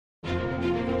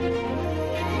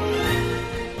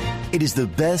It is the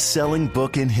best-selling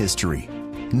book in history.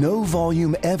 No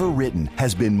volume ever written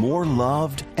has been more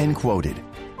loved and quoted.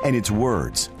 And its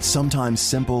words, sometimes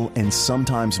simple and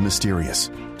sometimes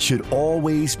mysterious, should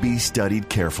always be studied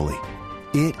carefully.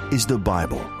 It is the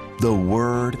Bible, the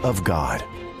Word of God.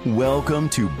 Welcome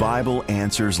to Bible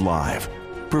Answers Live,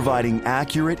 providing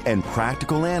accurate and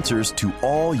practical answers to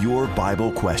all your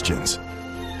Bible questions.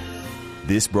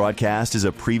 This broadcast is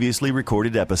a previously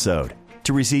recorded episode.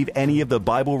 To receive any of the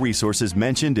Bible resources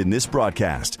mentioned in this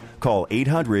broadcast, call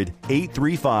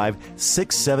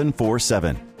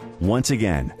 800-835-6747. Once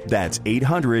again, that's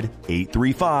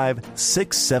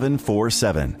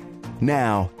 800-835-6747.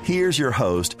 Now, here's your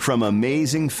host from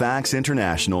Amazing Facts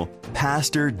International,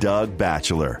 Pastor Doug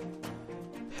Batchelor.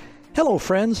 Hello,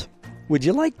 friends. Would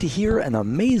you like to hear an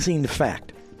amazing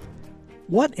fact?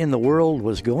 What in the world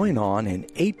was going on in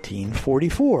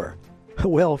 1844?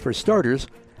 Well, for starters,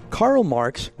 Karl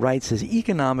Marx writes his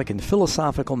economic and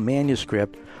philosophical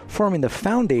manuscript forming the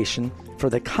foundation for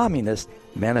the Communist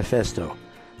Manifesto,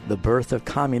 the birth of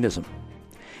communism.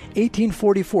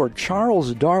 1844,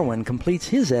 Charles Darwin completes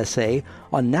his essay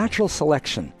on natural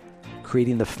selection,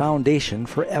 creating the foundation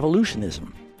for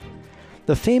evolutionism.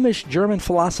 The famous German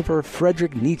philosopher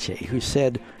Friedrich Nietzsche, who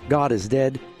said, "God is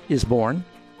dead," is born.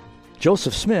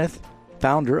 Joseph Smith,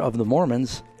 founder of the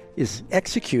Mormons, is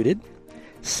executed.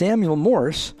 Samuel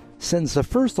Morse sends the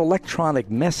first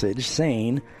electronic message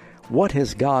saying, "What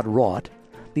has God wrought?"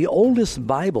 The oldest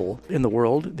Bible in the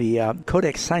world, the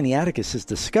Codex Sinaiticus, is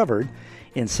discovered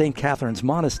in St. Catherine's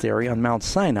Monastery on Mount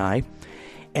Sinai,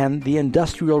 and the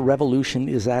Industrial Revolution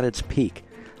is at its peak.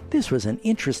 This was an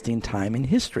interesting time in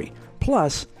history.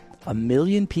 Plus, 1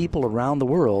 million people around the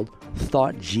world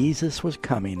thought Jesus was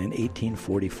coming in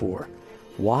 1844.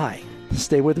 Why?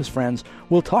 Stay with us, friends.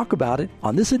 We'll talk about it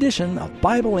on this edition of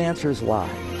Bible Answers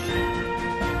Live.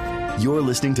 You're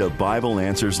listening to Bible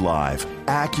Answers Live,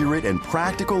 accurate and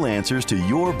practical answers to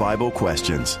your Bible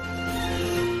questions.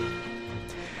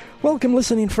 Welcome,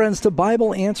 listening friends, to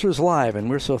Bible Answers Live, and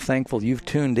we're so thankful you've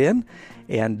tuned in.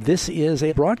 And this is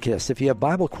a broadcast. If you have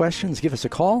Bible questions, give us a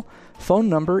call. Phone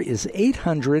number is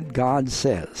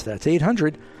 800-GOD-SAYS. That's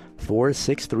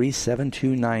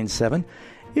 800-463-7297.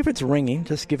 If it's ringing,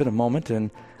 just give it a moment, and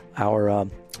our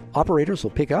operators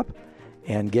will pick up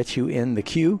and get you in the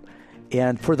queue.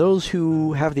 And for those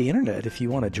who have the internet, if you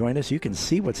want to join us, you can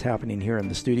see what's happening here in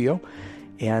the studio.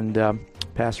 And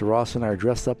Pastor Ross and I are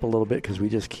dressed up a little bit because we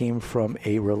just came from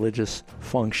a religious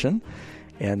function.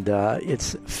 And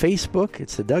it's Facebook.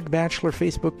 It's the Doug Batchelor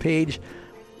Facebook page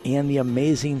and the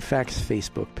Amazing Facts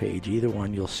Facebook page. Either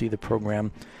one, you'll see the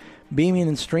program beaming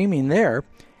and streaming there.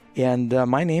 And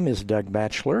my name is Doug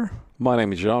Batchelor. My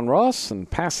name is John Ross. And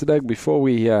Pastor Doug, before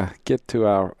we get to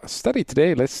our study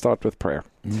today, let's start with prayer.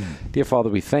 Dear Father,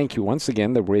 we thank you once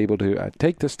again that we're able to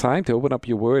take this time to open up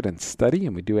your word and study,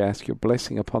 and we do ask your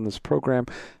blessing upon this program.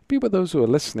 Be with those who are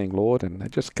listening, Lord,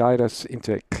 and just guide us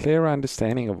into a clear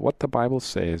understanding of what the Bible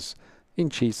says. In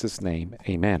Jesus' name,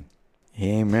 amen.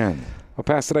 Amen. Well,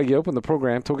 Pastor Doug, you opened the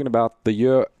program talking about the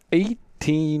year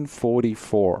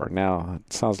 1844. Now,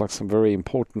 it sounds like some very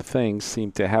important things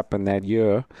seem to happen that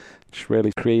year, which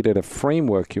really created a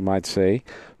framework, you might say,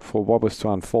 for what was to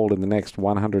unfold in the next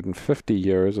 150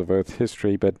 years of Earth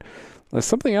history. But there's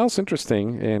something else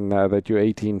interesting in that year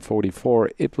 1844.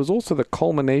 It was also the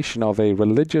culmination of a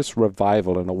religious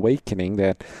revival, an awakening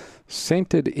that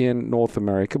centered in North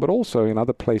America, but also in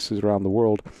other places around the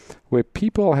world, where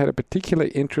people had a particular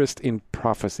interest in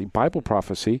prophecy, Bible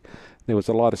prophecy. There was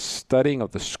a lot of studying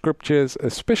of the scriptures,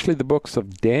 especially the books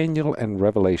of Daniel and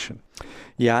Revelation.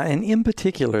 Yeah, and in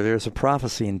particular, there's a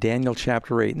prophecy in Daniel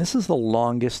chapter 8, and this is the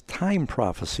longest time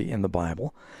prophecy in the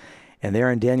Bible. And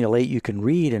there in Daniel 8, you can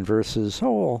read in verses,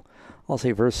 I'll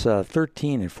say verse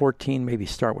 13 and 14, maybe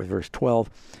start with verse 12.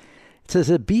 It says,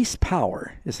 "A beast's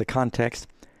power," is the context,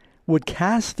 "would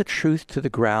cast the truth to the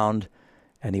ground,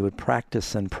 and he would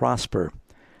practice and prosper.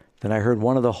 Then I heard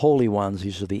one of the holy ones,"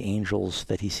 these are the angels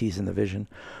that he sees in the vision,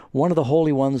 "one of the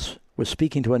holy ones was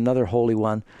speaking to another holy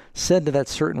one, said to that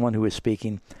certain one who was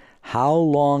speaking, 'How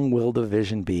long will the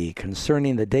vision be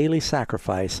concerning the daily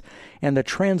sacrifice and the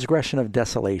transgression of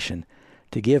desolation,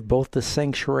 to give both the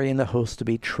sanctuary and the host to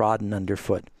be trodden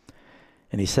underfoot?'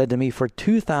 And he said to me, 'For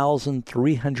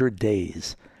 2,300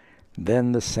 days,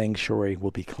 then the sanctuary will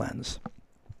be cleansed.'"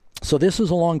 So this is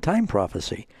a long time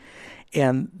prophecy.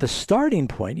 And the starting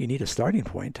point, you need a starting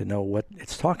point to know what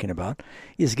it's talking about,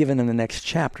 is given in the next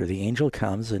chapter. The angel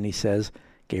comes and he says,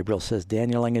 Gabriel says,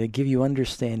 "Daniel, I'm going to give you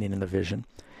understanding in the vision.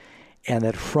 And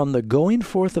that from the going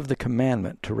forth of the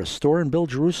commandment to restore and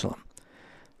build Jerusalem,"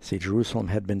 see, Jerusalem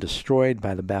had been destroyed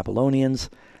by the Babylonians.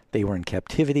 They were in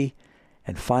captivity.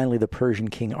 And finally, the Persian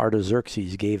king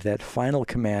Artaxerxes gave that final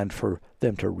command for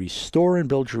them to restore and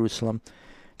build Jerusalem.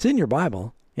 It's in your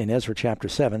Bible, in Ezra chapter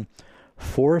 7,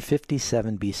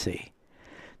 457 B.C.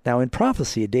 Now, in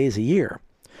prophecy, a day is a year.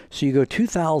 So you go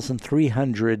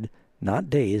 2,300, not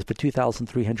days, but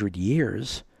 2,300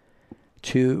 years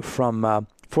from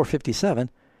 457,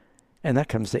 and that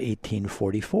comes to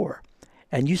 1844.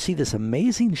 And you see this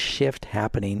amazing shift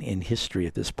happening in history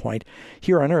at this point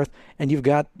here on earth. And you've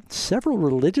got several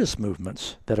religious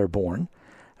movements that are born.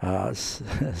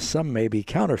 Some may be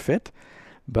counterfeit,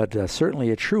 but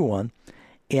certainly a true one.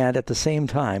 And at the same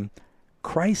time,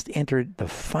 Christ entered the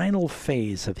final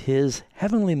phase of his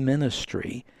heavenly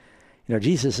ministry. You know,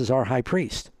 Jesus is our high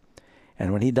priest.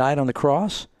 And when he died on the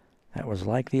cross, that was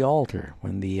like the altar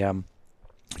when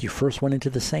you first went into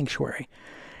the sanctuary.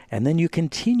 And then you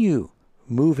continue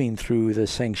moving through the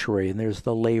sanctuary, and there's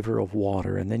the laver of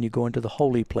water, and then you go into the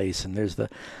holy place, and there's the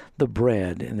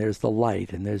bread, and there's the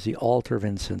light, and there's the altar of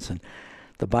incense. And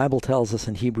the Bible tells us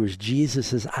in Hebrews,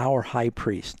 Jesus is our high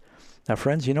priest. Now,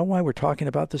 friends, you know why we're talking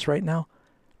about this right now?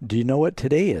 Do you know what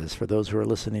today is for those who are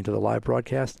listening to the live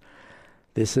broadcast?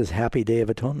 This is Happy Day of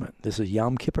Atonement. This is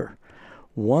Yom Kippur.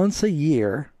 Once a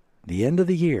year, the end of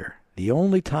the year, the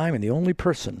only time and the only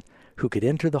person who could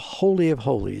enter the Holy of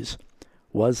Holies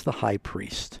was the high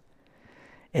priest.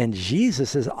 And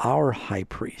Jesus is our high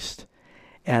priest.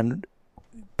 And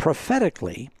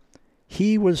prophetically,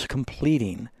 he was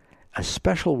completing a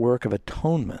special work of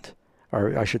atonement,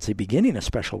 or I should say beginning a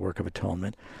special work of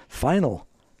atonement, final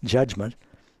judgment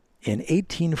in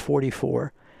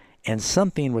 1844, and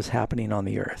something was happening on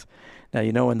the earth. Now,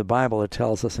 you know, in the Bible, it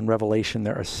tells us in Revelation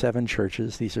there are 7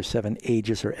 churches. These are 7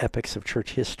 ages or epochs of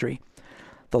church history.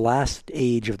 The last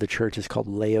age of the church is called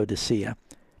Laodicea.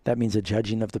 That means a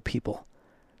judging of the people,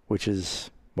 which is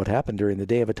what happened during the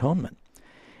Day of Atonement.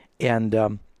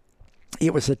 And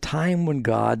it was a time when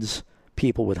God's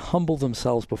people would humble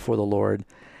themselves before the Lord.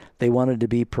 They wanted to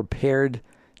be prepared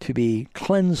to be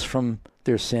cleansed from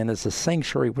their sin as the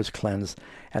sanctuary was cleansed.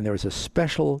 And there was a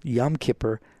special Yom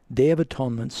Kippur, Day of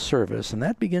Atonement service, and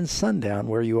that begins sundown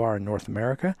where you are in North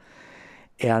America.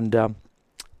 And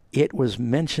it was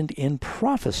mentioned in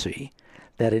prophecy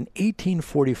that in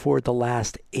 1844, the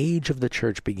last age of the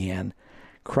church began.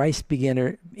 Christ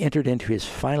entered into his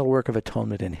final work of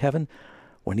atonement in heaven.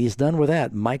 When he's done with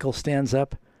that, Michael stands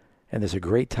up, and there's a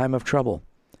great time of trouble.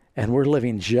 And we're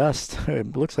living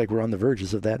it looks like we're on the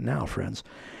verges of that now, friends.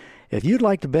 If you'd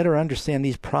like to better understand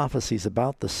these prophecies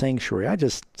about the sanctuary, I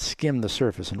just skimmed the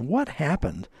surface. And what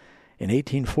happened in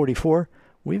 1844,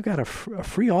 we've got a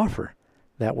free offer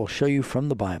that will show you from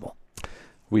the Bible.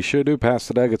 We sure do,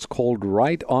 Pastor Doug. It's called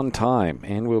Right on Time,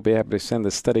 and we'll be able to send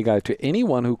the study guide to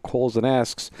anyone who calls and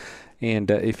asks.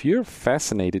 And if you're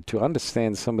fascinated to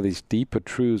understand some of these deeper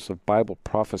truths of Bible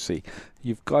prophecy,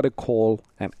 you've got to call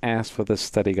and ask for this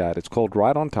study guide. It's called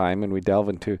Right on Time, and we delve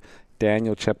into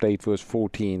Daniel chapter 8, verse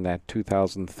 14, that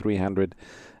 2,300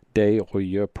 day or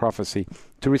year prophecy.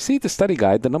 To receive the study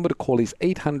guide, the number to call is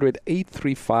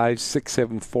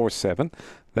 800-835-6747.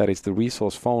 That is the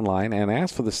resource phone line. And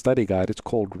ask for the study guide. It's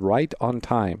called Right on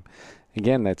Time.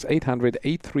 Again, that's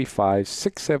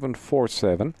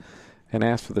 800-835-6747. And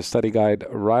ask for the study guide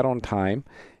Right on Time.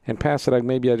 And Pastor Doug,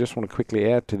 maybe I just want to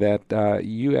quickly add to that.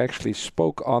 You actually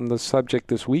spoke on the subject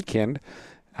this weekend.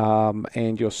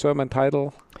 And your sermon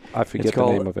title, I forget the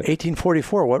name of it.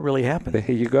 1844, What Really Happened. There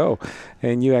you go.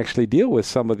 And you actually deal with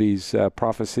some of these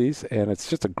prophecies, and it's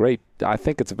just I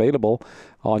think it's available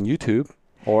on YouTube.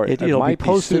 Or it'll might be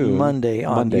posted soon, Monday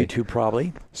on YouTube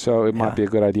probably. So it might be a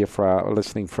good idea for our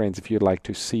listening friends if you'd like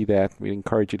to see that. We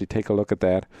encourage you to take a look at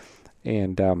that.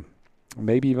 And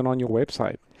maybe even on your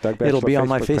website. It'll be on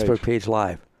my Facebook page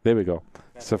live. There we go.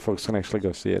 So folks can actually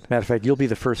go see it. Matter of fact, you'll be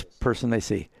the first person they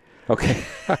see. Okay.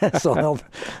 So they'll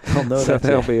know so that.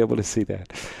 They'll be able to see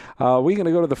that. We're going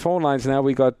to go to the phone lines now.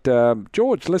 We got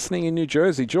George listening in New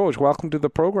Jersey. George, welcome to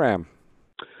the program.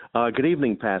 Good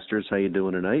evening, pastors. How you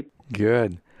doing tonight?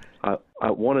 Good. I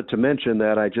wanted to mention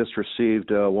that I just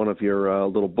received one of your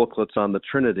little booklets on the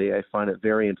Trinity. I find it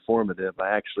very informative.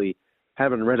 I actually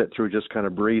haven't read it through, just kind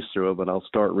of breezed through it, but I'll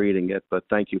start reading it. But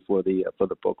thank you for the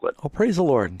booklet. Oh, praise the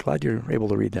Lord. Glad you're able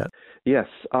to read that. Yes.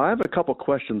 I have a couple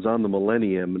questions on the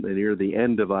millennium near the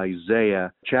end of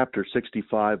Isaiah, chapter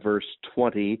 65, verse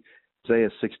 20, Isaiah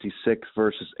 66,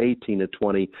 verses 18 to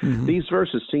 20. Mm-hmm. These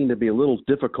verses seem to be a little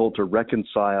difficult to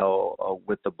reconcile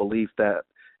with the belief that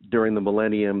during the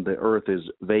millennium the earth is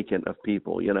vacant of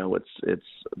people. You know, it's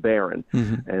barren.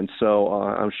 Mm-hmm. And so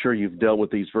I'm sure you've dealt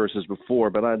with these verses before,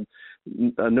 but I'd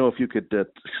know if you could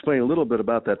explain a little bit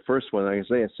about that first one,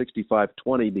 Isaiah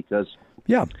 65:20, because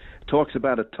Yeah. it talks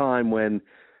about a time when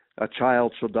a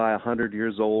child shall die 100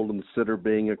 years old and the sinner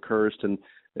being accursed. And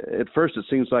at first it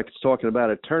seems like it's talking about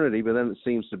eternity, but then it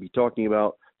seems to be talking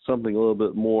about something a little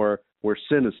bit more where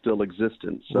sin is still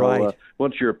existent. So Right.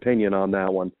 what's your opinion on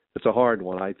that one? It's a hard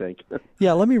one, I think.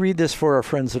 Yeah, let me read this for our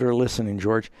friends that are listening,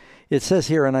 George. It says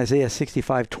here in Isaiah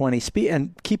 65:20,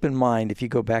 and keep in mind, if you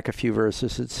go back a few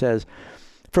verses, it says,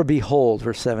 "For behold,"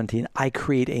 verse 17, "I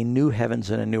create a new heavens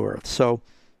and a new earth." So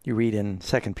you read in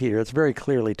 2 Peter, it's very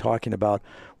clearly talking about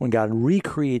when God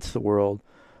recreates the world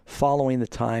following the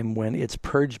time when it's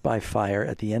purged by fire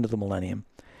at the end of the millennium.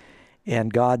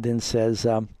 And God then says,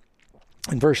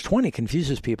 in verse 20,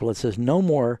 confuses people. It says, no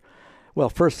more, well,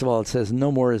 first of all, it says,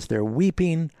 no more is there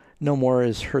weeping, no more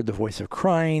is heard the voice of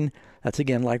crying. That's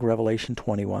again like Revelation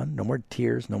 21, no more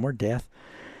tears, no more death.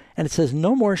 And it says,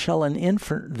 no more shall an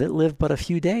infant that lived but a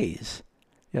few days.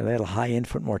 They had a high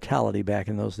infant mortality back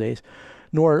in those days.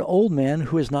 Nor an old man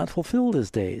who has not fulfilled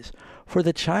his days. For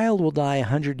the child will die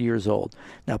 100 years old.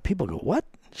 Now people go, what?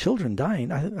 Children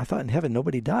dying? I thought in heaven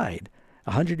nobody died.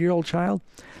 100-year-old child?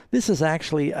 This is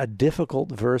actually a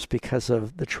difficult verse because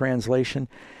of the translation.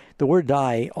 The word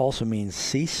die also means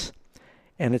cease.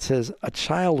 And it says, a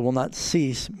child will not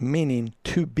cease, meaning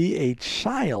to be a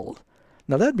child.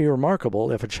 Now that'd be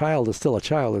remarkable if a child is still a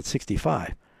child at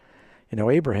 65.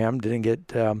 Abraham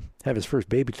didn't have his first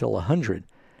baby till 100.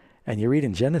 And you read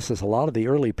in Genesis, a lot of the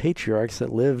early patriarchs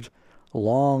that lived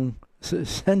long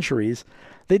centuries,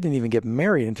 they didn't even get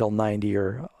married until 90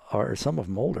 or some of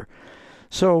them older.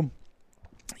 So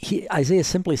Isaiah is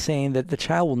simply saying that the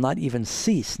child will not even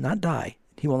cease, not die.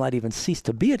 He will not even cease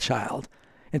to be a child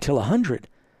until 100.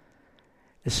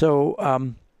 So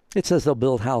it says they'll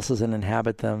build houses and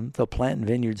inhabit them. They'll plant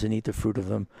vineyards and eat the fruit of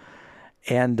them.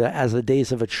 And as the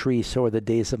days of a tree, so are the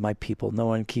days of my people. No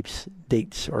one keeps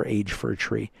dates or age for a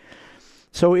tree.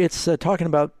 So it's talking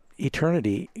about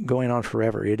eternity going on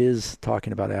forever. It is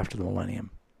talking about after the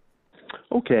millennium.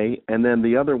 Okay, and then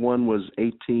the other one was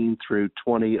 18 through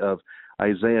 20 of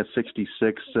Isaiah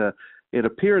 66. It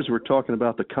appears we're talking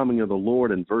about the coming of the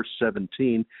Lord in verse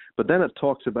 17, but then it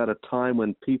talks about a time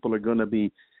when people are going to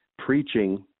be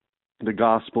preaching the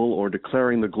gospel or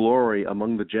declaring the glory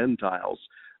among the Gentiles.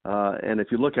 And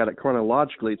if you look at it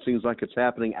chronologically, it seems like it's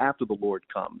happening after the Lord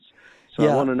comes. So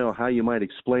Yeah. I want to know how you might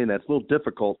explain that. It's a little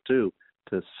difficult, too,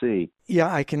 to see.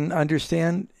 Yeah, I can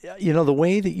understand. The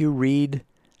way that you read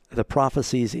the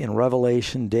prophecies in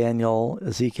Revelation, Daniel,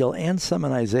 Ezekiel, and some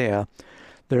in Isaiah,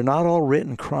 they're not all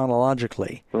written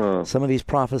chronologically. Some of these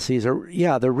prophecies they're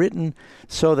written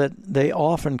so that they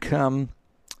often come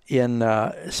in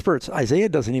spurts. Isaiah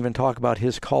doesn't even talk about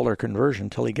his call or conversion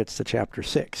until he gets to chapter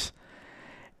 6.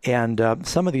 And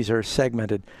some of these are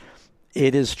segmented.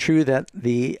 It is true that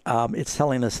it's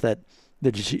telling us that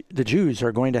the Jews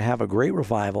are going to have a great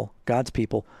revival, God's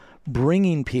people,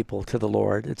 bringing people to the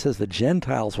Lord. It says the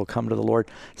Gentiles will come to the Lord.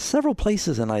 Several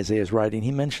places in Isaiah's writing,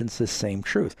 he mentions this same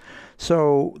truth.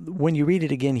 So when you read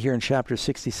it again here in chapter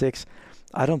 66,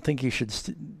 I don't think you should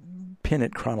pin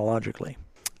it chronologically.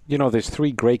 There's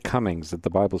three great comings that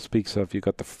the Bible speaks of. You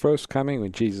got the first coming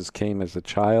when Jesus came as a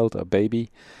child, a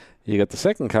baby. You got the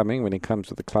second coming when he comes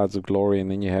with the clouds of glory, and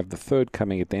then you have the third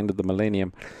coming at the end of the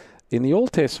millennium. In the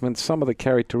Old Testament, some of the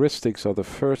characteristics of the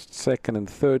first, second, and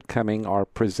third coming are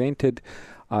presented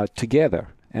together.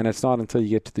 And it's not until you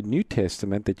get to the New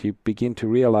Testament that you begin to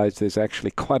realize there's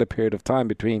actually get a period of time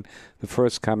between the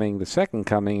first coming, the second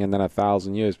coming, and then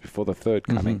 1,000 years before the third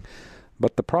coming.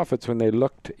 But the prophets, when they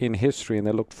looked in history and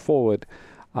they looked forward,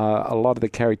 a lot of the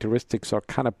characteristics are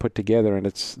kind of put together, and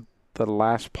it's the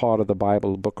last part of the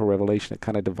Bible, book of Revelation, it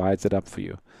kind of divides it up for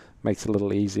you. Makes it a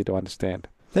little easier to understand.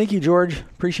 Thank you, George.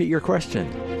 Appreciate your question.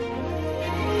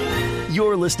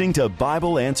 You're listening to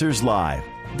Bible Answers Live.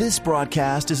 This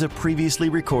broadcast is a previously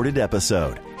recorded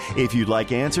episode. If you'd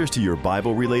like answers to your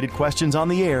Bible-related questions on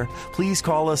the air, please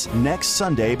call us next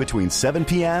Sunday between 7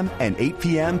 p.m. and 8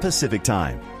 p.m. Pacific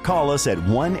Time. Call us at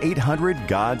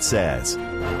 1-800-GOD-SAYS.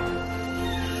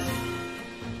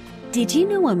 Did you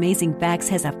know Amazing Facts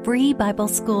has a free Bible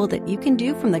school that you can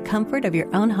do from the comfort of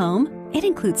your own home? It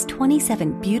includes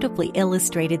 27 beautifully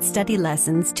illustrated study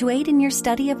lessons to aid in your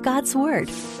study of God's Word.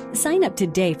 Sign up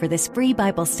today for this free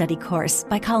Bible study course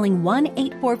by calling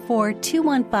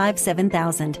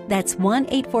 1-844-215-7000. That's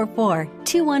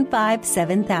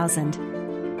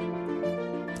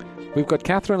 1-844-215-7000. We've got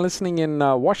Catherine listening in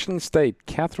Washington State.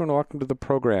 Catherine, welcome to the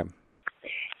program.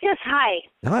 Yes, hi.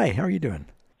 Hi, how are you doing?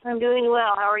 I'm doing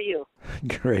well. How are you?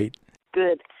 Great.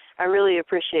 Good. I really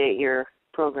appreciate your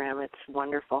program. It's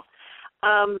wonderful.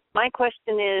 My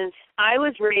question is, I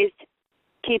was raised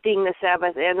keeping the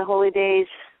Sabbath and the holy days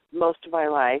most of my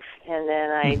life, and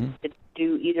then I did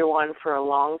do either one for a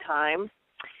long time.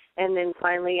 And then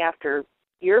finally, after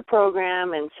your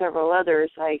program and several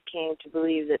others, I came to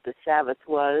believe that the Sabbath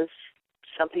was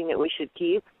something that we should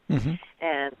keep,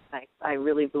 and I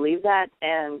really believe that.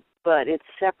 But it's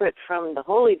separate from the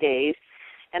holy days.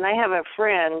 And I have a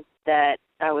friend that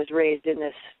I was raised in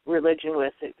this religion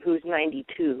with, who's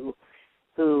 92,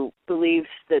 who believes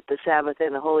that the Sabbath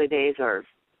and the holy days are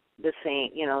the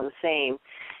same.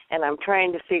 And I'm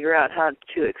trying to figure out how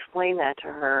to explain that to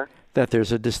her. That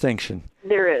there's a distinction.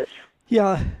 There is.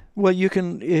 Yeah. Well, you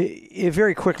can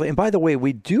very quickly. And by the way,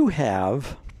 we do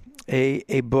have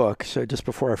a book, so just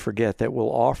before I forget, that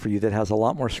we'll offer you that has a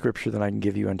lot more scripture than I can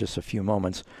give you in just a few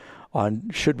moments on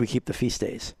should we keep the feast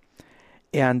days.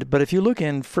 But if you look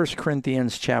in 1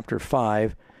 Corinthians chapter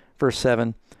 5, verse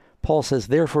 7, Paul says,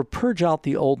 "Therefore purge out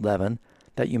the old leaven,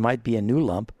 that you might be a new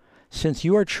lump, since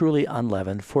you are truly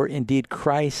unleavened, for indeed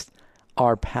Christ,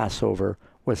 our Passover,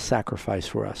 was sacrificed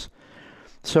for us."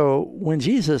 So when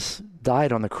Jesus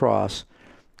died on the cross,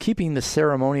 keeping the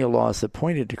ceremonial laws that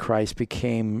pointed to Christ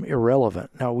became irrelevant.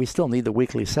 Now, we still need the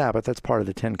weekly Sabbath. That's part of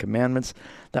the Ten Commandments.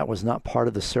 That was not part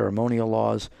of the ceremonial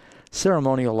laws.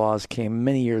 Ceremonial laws came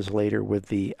many years later with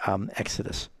the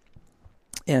Exodus.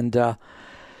 And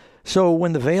so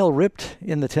when the veil ripped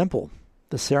in the temple,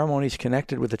 the ceremonies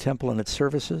connected with the temple and its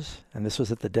services, and this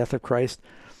was at the death of Christ,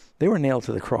 they were nailed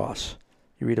to the cross.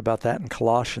 You read about that in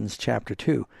Colossians chapter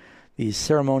 2. These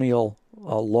ceremonial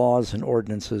laws and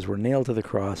ordinances were nailed to the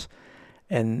cross,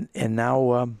 and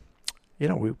now,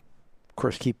 we of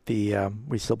course keep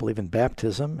we still believe in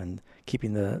baptism and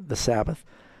keeping the Sabbath,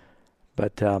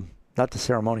 but not the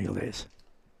ceremonial days.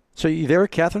 So you there,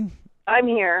 Catherine? I'm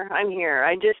here. I'm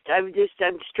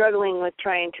struggling with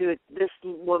trying to. This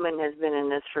woman has been in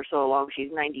this for so long.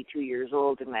 She's 92 years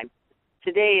old, and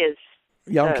today is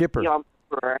Yom Kippur. Yom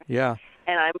Kippur. Yeah.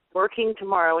 And I'm working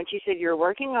tomorrow. And she said, "You're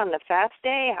working on the fast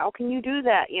day? How can you do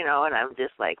that?" And I'm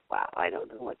just like, wow, I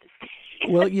don't know what to say.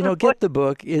 Well, get the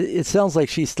book. It sounds like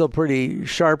she's still pretty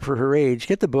sharp for her age.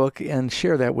 Get the book and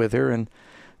share that with her, and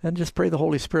just pray the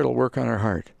Holy Spirit will work on her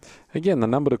heart. Again, the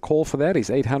number to call for that is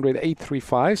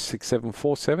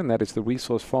 800-835-6747. That is the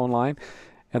resource phone line.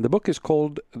 And the book is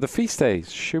called The Feast Days.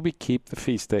 Should we keep the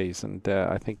feast days? And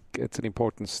I think it's an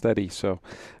important study. So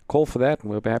call for that, and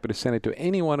we'll be happy to send it to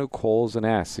anyone who calls and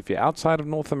asks. If you're outside of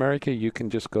North America, you can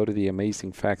just go to the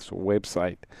Amazing Facts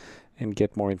website and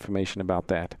get more information about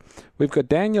that. We've got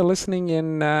Daniel listening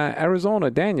in Arizona.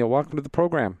 Daniel, welcome to the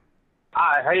program.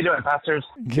 Hi, how you doing, pastors?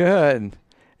 Good.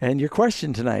 And your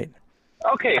question tonight?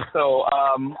 Okay, so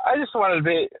I just wanted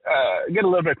to get a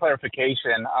little bit of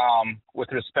clarification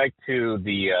with respect to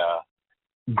the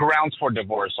grounds for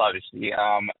divorce, obviously.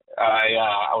 I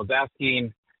was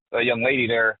asking the young lady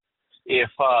there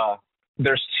if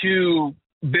there's two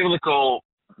biblical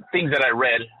things that I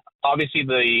read.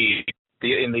 Obviously,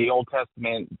 in the Old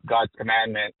Testament, God's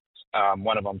commandment,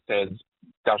 one of them says,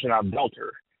 "Thou shalt not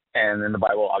adulter." And in the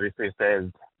Bible, obviously, it says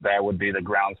that would be the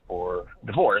grounds for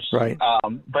divorce. Right.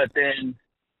 But then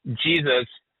Jesus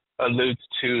alludes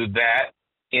to that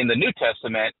in the New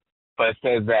Testament, but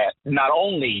says that not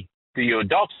only do you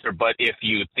adulter, but if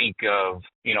you think of,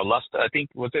 lust, I think,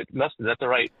 was it lust? Is that the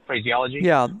right phraseology?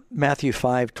 Yeah, Matthew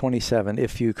 5:27,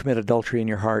 if you commit adultery in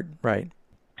your heart, right.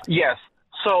 Yes.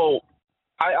 So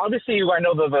I know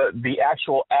the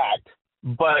actual act,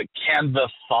 but can the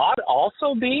thought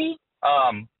also be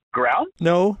ground?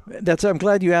 No, I'm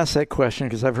glad you asked that question,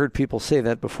 because I've heard people say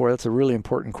that before. That's a really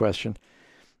important question.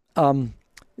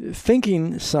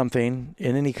 Thinking something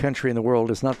in any country in the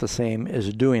world is not the same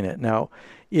as doing it. Now,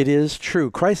 it is true.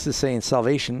 Christ is saying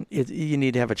salvation, you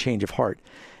need to have a change of heart.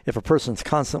 If a person's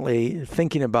constantly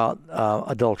thinking about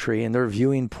adultery and they're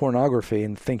viewing pornography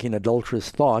and thinking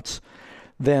adulterous thoughts,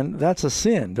 then that's a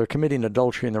sin. They're committing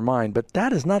adultery in their mind, but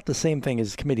that is not the same thing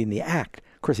as committing the act.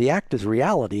 Of course, the act is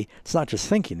reality. It's not just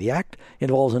thinking. The act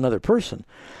involves another person.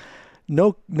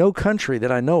 No country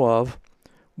that I know of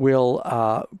will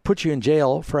put you in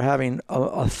jail for having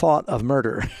a thought of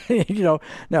murder. Now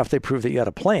if they prove that you had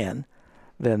a plan,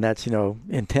 then that's,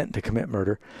 intent to commit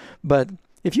murder. But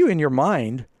if you in your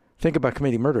mind think about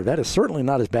committing murder, that is certainly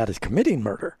not as bad as committing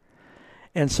murder.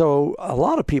 And so a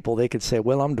lot of people, they could say,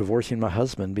 well, I'm divorcing my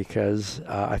husband because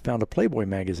I found a Playboy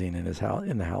magazine in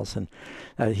the house, and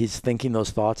he's thinking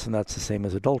those thoughts, and that's the same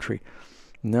as adultery.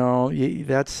 No,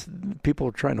 that's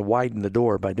people trying to widen the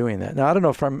door by doing that. Now, I don't know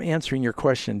if I'm answering your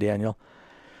question, Daniel.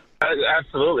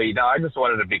 Absolutely. No, I just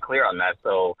wanted to be clear on that.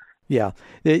 So yeah,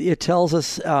 it tells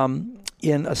us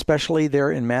especially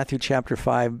there in Matthew chapter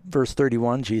 5, verse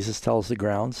 31, Jesus tells the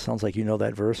grounds. Sounds like you know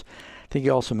that verse. I think he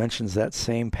also mentions that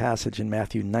same passage in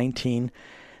Matthew 19.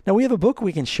 Now, we have a book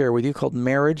we can share with you called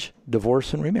Marriage,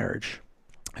 Divorce, and Remarriage.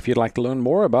 If you'd like to learn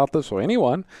more about this, or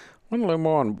anyone want to learn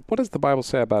more on what does the Bible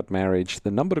say about marriage,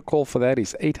 the number to call for that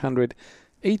is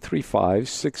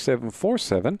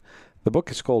 800-835-6747. The book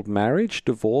is called Marriage,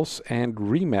 Divorce, and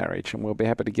Remarriage, and we'll be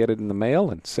happy to get it in the mail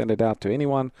and send it out to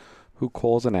anyone who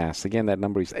calls and asks. Again, that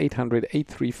number is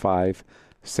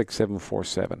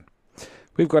 800-835-6747.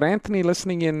 We've got Anthony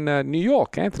listening in New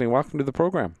York. Anthony, welcome to the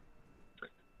program.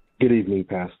 Good evening,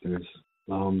 pastors.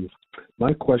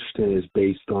 My question is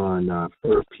based on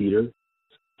 1 Peter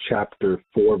chapter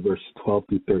 4, verse 12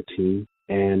 through 13,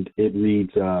 and it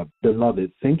reads,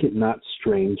 Beloved, think it not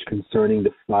strange concerning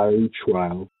the fiery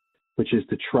trial, which is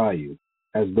to try you,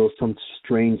 as though some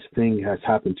strange thing has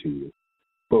happened to you.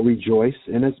 But rejoice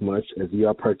inasmuch as ye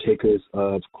are partakers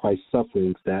of Christ's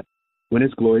sufferings, that when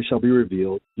his glory shall be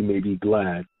revealed, you may be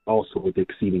glad also with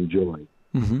exceeding joy.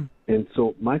 Mm-hmm. And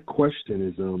so my question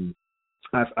is, you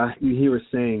hear a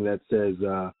saying that says,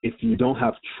 if you don't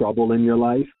have trouble in your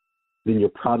life, then you're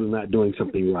probably not doing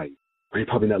something right, or you're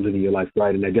probably not living your life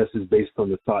right. And I guess it's based on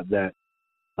the thought that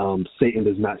Satan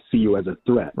does not see you as a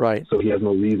threat. Right. So he has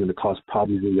no reason to cause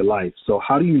problems in your life. So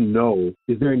how do you know,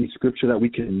 is there any scripture that we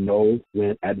can know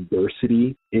when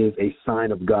adversity is a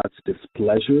sign of God's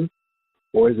displeasure,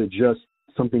 or is it just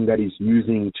something that he's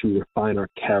using to refine our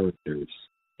characters?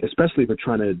 Especially if we're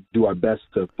trying to do our best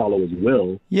to follow his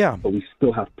will, yeah, but we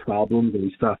still have problems and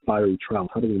we still have fiery trials.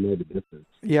 How do we know the difference?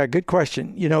 Yeah, good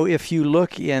question. You know, if you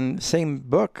look in same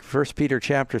book, 1 Peter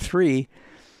chapter 3,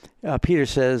 Peter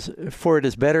says, for it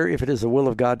is better if it is the will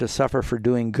of God to suffer for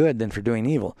doing good than for doing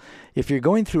evil. If you're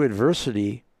going through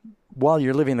adversity while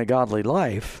you're living a godly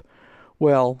life,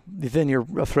 well, then you're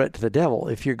a threat to the devil.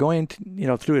 If you're going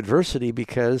through adversity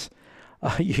because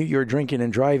you're drinking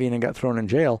and driving and got thrown in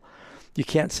jail, you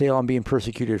can't say, I'm being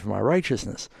persecuted for my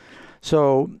righteousness.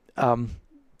 So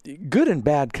good and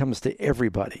bad comes to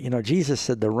everybody. You know, Jesus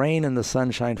said the rain and the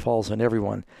sunshine falls on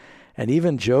everyone. And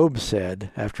even Job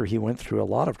said, after he went through a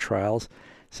lot of trials,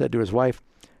 said to his wife,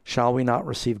 shall we not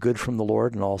receive good from the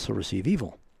Lord and also receive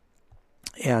evil?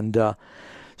 And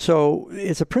so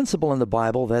it's a principle in the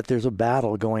Bible that there's a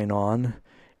battle going on,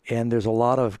 and there's a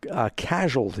lot of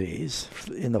casualties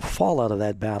in the fallout of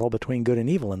that battle between good and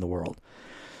evil in the world.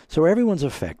 So everyone's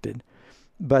affected,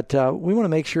 but we want to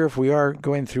make sure if we are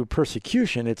going through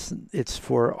persecution, it's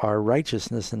for our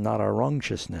righteousness and not our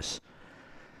wrongiousness.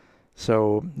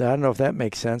 So I don't know if that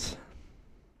makes sense.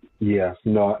 Yeah,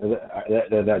 no,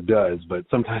 that does. But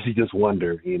sometimes you just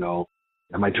wonder, am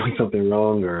I doing something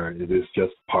wrong, or is this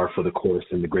just par for the course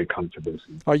in the great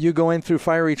controversy? Are you going through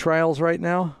fiery trials right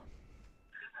now?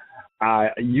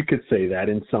 You could say that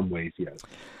in some ways, yes.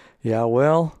 Yeah,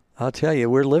 well, I'll tell you,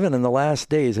 we're living in the last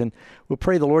days, and we'll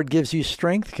pray the Lord gives you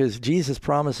strength, because Jesus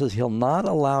promises he'll not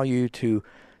allow you to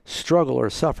struggle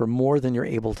or suffer more than you're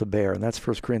able to bear. And that's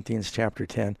 1 Corinthians chapter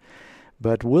 10.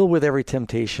 But will with every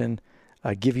temptation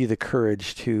give you the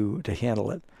courage to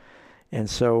handle it. And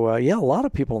so, a lot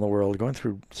of people in the world are going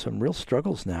through some real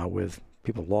struggles now with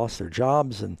people lost their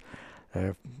jobs, and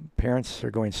parents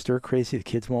are going stir crazy. The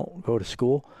kids won't go to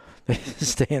school. They're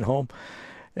staying home.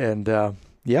 And,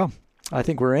 I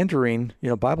think we're entering,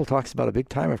 Bible talks about a big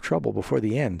time of trouble before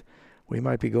the end. We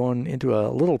might be going into a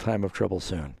little time of trouble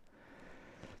soon.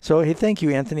 So, hey, thank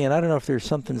you, Anthony. And I don't know if there's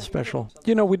something special.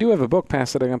 We do have a book,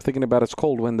 Pastor, that I'm thinking about. It's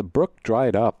called When the Brook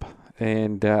Dried Up.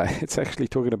 And it's actually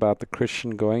talking about the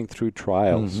Christian going through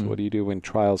trials. Mm-hmm. What do you do when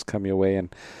trials come your way?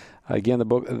 And again,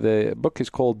 the book is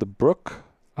called The Brook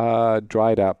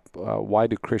Dried Up. Why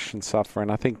do Christians suffer?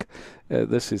 And I think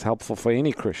this is helpful for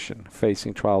any Christian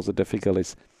facing trials or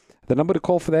difficulties. The number to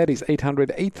call for that is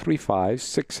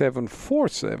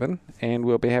 800-835-6747, and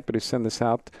we'll be happy to send this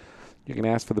out. You can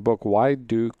ask for the book, Why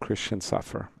Do Christians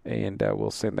Suffer? And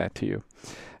we'll send that to you.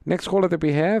 Next caller that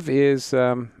we have is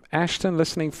Ashton,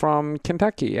 listening from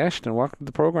Kentucky. Ashton, welcome to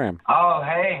the program. Oh,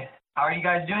 hey. How are you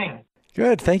guys doing?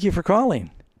 Good. Thank you for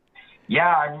calling.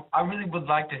 Yeah, I really would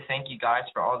like to thank you guys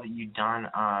for all that you've done.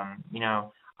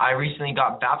 I recently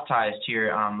got baptized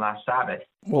here last Sabbath.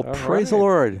 Well, praise the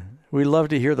Lord. We love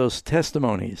to hear those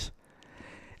testimonies.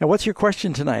 And what's your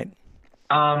question tonight?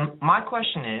 My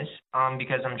question is,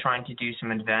 because I'm trying to do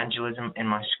some evangelism in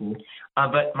my school,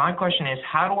 but my question is,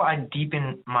 how do I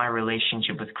deepen my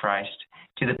relationship with Christ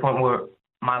to the point where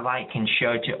my light can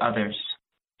show to others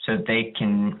so they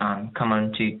can come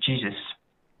unto Jesus?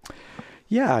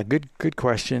 Yeah, good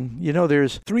question.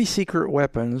 There's 3 secret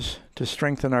weapons to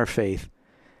strengthen our faith.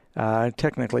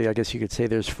 Technically, I guess you could say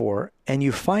there's 4. And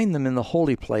you find them in the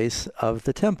holy place of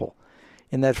the temple.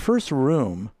 In that first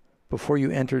room, before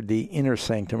you entered the inner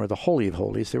sanctum, or the Holy of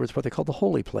Holies, there was what they called the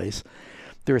holy place.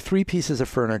 There are 3 pieces of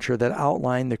furniture that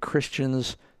outline the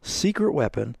Christian's secret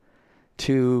weapon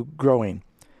to growing.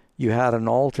 You had an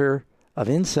altar of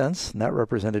incense, and that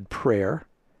represented prayer.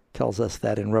 Tells us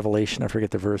that in Revelation, I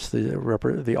forget the verse,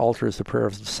 the altar is the prayer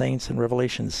of the saints in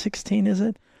Revelation 16, is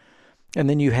it? And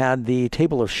then you had the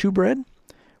table of shewbread,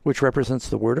 which represents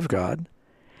the Word of God.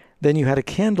 Then you had a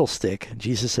candlestick.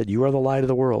 Jesus said, "You are the light of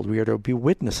the world. We are to be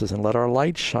witnesses and let our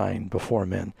light shine before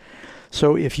men."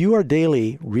 So if you are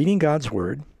daily reading God's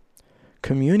Word,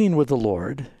 communing with the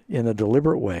Lord in a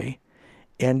deliberate way,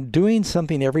 and doing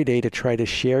something every day to try to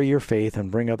share your faith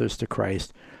and bring others to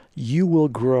Christ, you will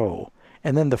grow.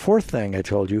 And then the 4th thing I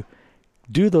told you,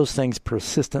 do those things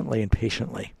persistently and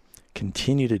patiently.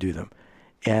 Continue to do them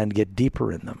and get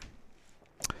deeper in them.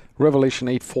 Revelation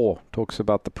 8:4 talks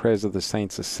about the prayers of the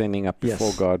saints ascending up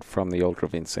before God from the altar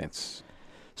of incense.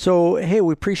 So, hey,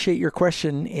 we appreciate your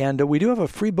question, and we do have a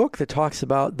free book that talks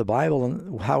about the Bible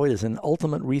and how it is an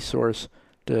ultimate resource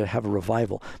to have a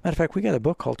revival. Matter of fact, we got a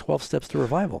book called 12 Steps to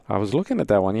Revival. I was looking at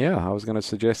that one, I was going to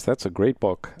suggest that's a great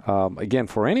book. Again,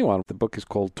 for anyone, the book is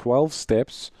called 12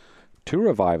 Steps to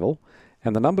Revival,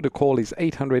 and the number to call is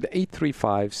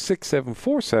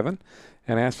 800-835-6747,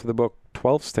 and ask for the book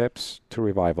 12 Steps to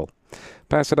Revival.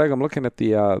 Pastor Doug, I'm looking at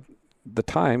the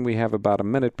time. We have about a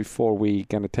minute before we're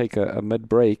going to take a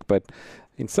mid-break, but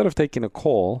instead of taking a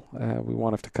call, we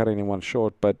won't have to cut anyone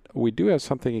short, but we do have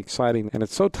something exciting, and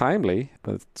it's so timely.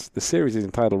 But the series is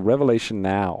entitled Revelation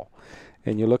Now,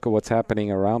 and you look at what's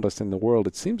happening around us in the world,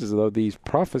 it seems as though these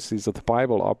prophecies of the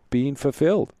Bible are being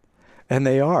fulfilled. And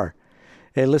they are.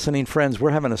 Hey, listening friends,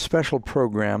 we're having a special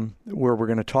program where we're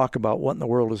going to talk about what in the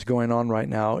world is going on right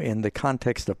now in the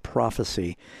context of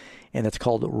prophecy, and it's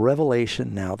called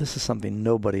Revelation Now. This is something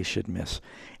nobody should miss,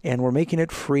 and we're making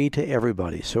it free to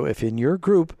everybody. So if in your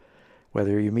group,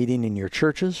 whether you're meeting in your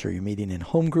churches or you're meeting in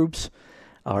home groups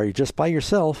or you're just by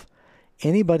yourself,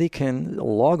 anybody can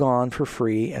log on for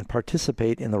free and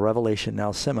participate in the Revelation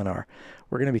Now seminar.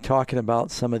 We're going to be talking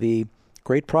about some of the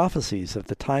great prophecies of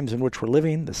the times in which we're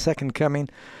living, the second coming,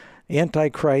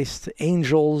 Antichrist,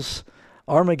 angels,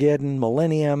 Armageddon,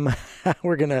 millennium.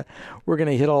 We're gonna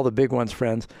hit all the big ones,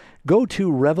 friends. Go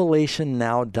to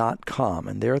revelationnow.com,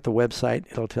 and there at the website,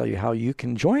 it'll tell you how you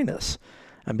can join us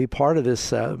and be part of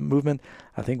this movement.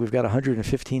 I think we've got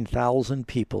 115,000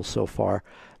 people so far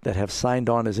that have signed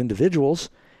on as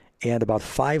individuals, and about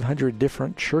 500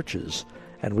 different churches.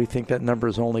 And we think that number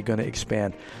is only going to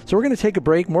expand. So we're going to take a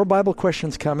break. More Bible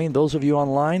questions coming. Those of you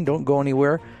online, don't go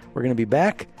anywhere. We're going to be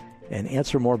back and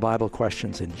answer more Bible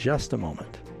questions in just a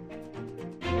moment.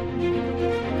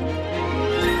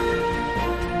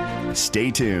 Stay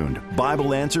tuned.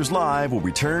 Bible Answers Live will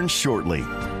return shortly.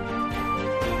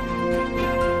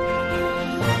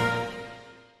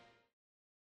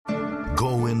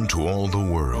 Go into all the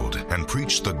world and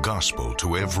preach the gospel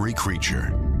to every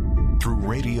creature. Through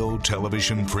radio,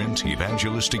 television, print,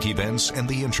 evangelistic events, and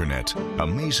the internet,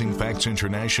 Amazing Facts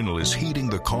International is heeding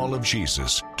the call of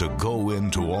Jesus to go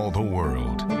into all the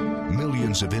world.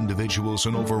 Millions of individuals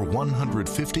in over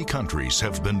 150 countries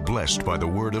have been blessed by the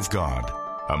Word of God.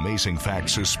 Amazing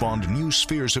Facts has spawned new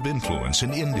spheres of influence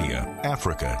in India,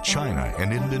 Africa, China,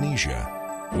 and Indonesia.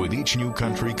 With each new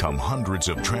country come hundreds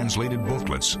of translated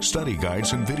booklets, study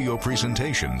guides, and video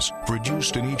presentations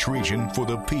produced in each region for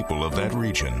the people of that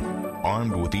region.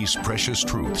 Armed with these precious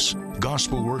truths,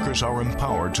 gospel workers are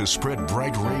empowered to spread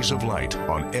bright rays of light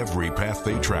on every path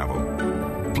they travel.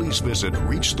 Please visit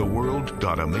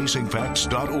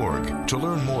reachtheworld.amazingfacts.org to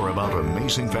learn more about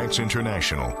Amazing Facts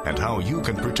International and how you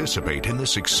can participate in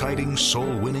this exciting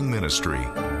soul-winning ministry.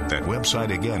 That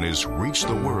website again is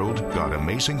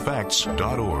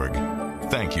reachtheworld.amazingfacts.org.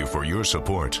 Thank you for your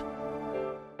support.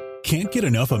 Can't get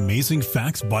enough Amazing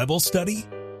Facts Bible study?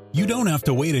 You don't have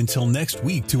to wait until next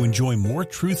week to enjoy more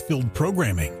truth-filled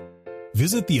programming.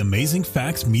 Visit the Amazing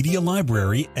Facts Media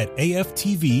Library at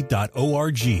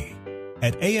aftv.org.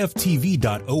 At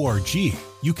aftv.org,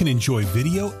 you can enjoy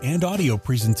video and audio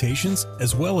presentations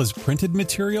as well as printed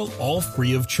material, all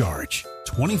free of charge.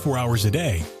 24 hours a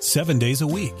day, 7 days a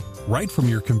week, right from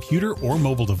your computer or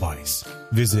mobile device.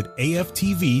 Visit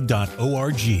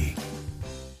aftv.org.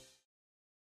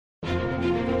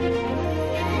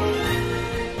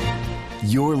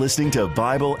 You're listening to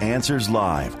Bible Answers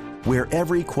Live, where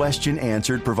every question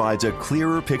answered provides a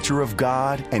clearer picture of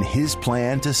God and His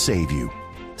plan to save you.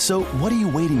 So what are you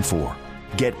waiting for?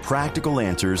 Get practical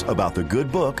answers about the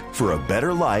good book for a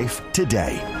better life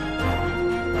today.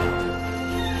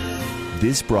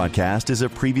 This broadcast is a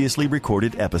previously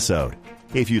recorded episode.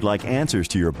 If you'd like answers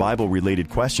to your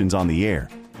Bible-related questions on the air,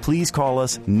 please call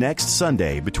us next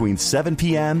Sunday between 7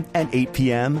 p.m. and 8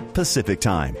 p.m. Pacific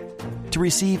Time. To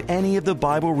receive any of the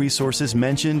Bible resources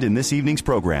mentioned in this evening's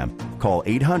program, call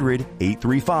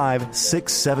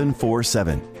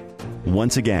 800-835-6747.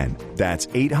 Once again, that's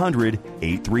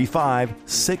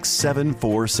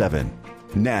 800-835-6747.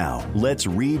 Now, let's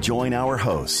rejoin our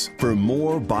hosts for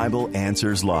more Bible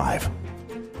Answers Live.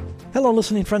 Hello,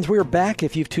 listening friends. We are back.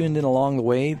 If you've tuned in along the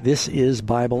way, this is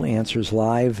Bible Answers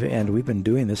Live, and we've been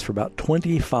doing this for about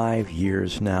 25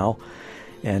 years now,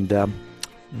 and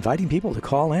inviting people to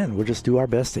call in. We'll just do our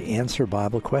best to answer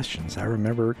Bible questions. I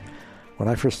remember when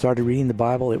I first started reading the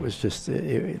Bible, it was just,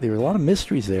 there were a lot of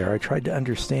mysteries there I tried to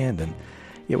understand, and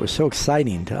it was so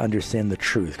exciting to understand the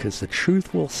truth, because the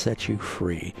truth will set you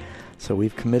free. So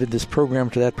we've committed this program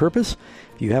to that purpose.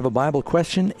 If you have a Bible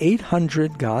question,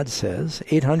 800-GOD-SAYS,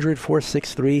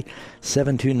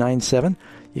 800-463-7297.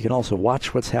 You can also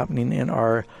watch what's happening in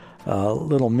our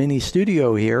little mini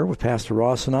studio here with Pastor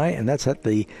Ross and I, and that's at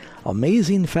the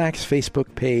Amazing Facts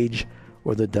Facebook page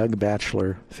or the Doug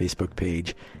Batchelor Facebook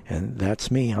page. And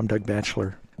that's me. I'm Doug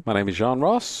Batchelor. My name is John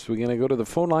Ross. We're going to go to the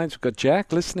phone lines. We've got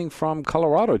Jack listening from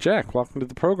Colorado. Jack, welcome to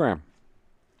the program.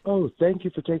 Oh, thank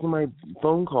you for taking my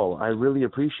phone call. I really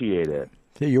appreciate it.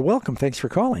 You're welcome. Thanks for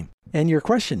calling. And your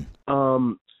question?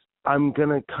 I'm going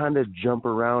to kind of jump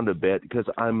around a bit because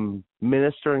I'm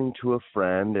ministering to a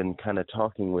friend and kind of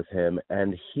talking with him,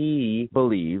 and he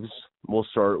believes, we'll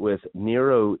start with,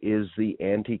 Nero is the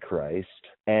Antichrist,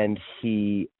 and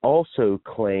he also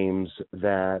claims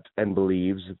that and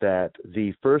believes that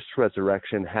the first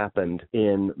resurrection happened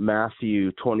in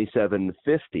Matthew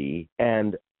 27:50,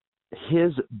 and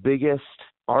his biggest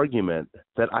argument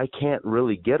that I can't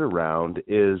really get around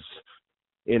is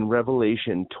in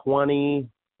Revelation 20,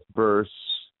 verse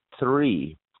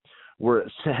 3, where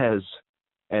it says,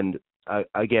 and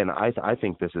again, I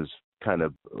think this is kind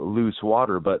of loose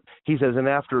water, but he says, and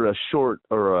after a short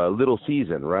or a little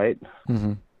season, right?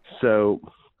 Mm-hmm. So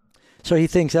he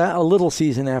thinks a little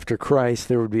season after Christ,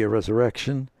 there would be a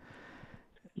resurrection.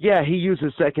 Yeah, he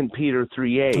uses 2 Peter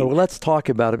 3:8. Oh, well, let's talk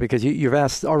about it, because you've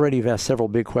asked several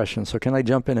big questions. So can I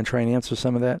jump in and try and answer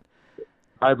some of that?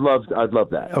 I'd love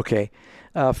that. Okay.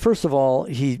 First of all,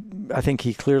 I think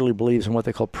he clearly believes in what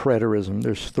they call preterism.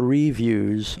 There's three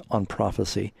views on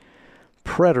prophecy.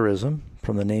 Preterism,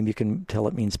 from the name you can tell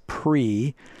it means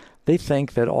pre. They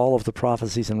think that all of the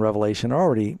prophecies in Revelation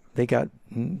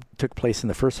took place in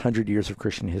the first 100 years of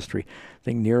Christian history. I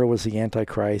think Nero was the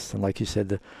Antichrist, and like you said,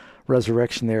 the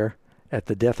resurrection there at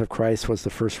the death of Christ was the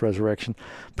first resurrection.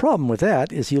 Problem with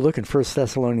that is you look in 1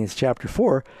 Thessalonians chapter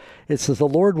 4, it says, the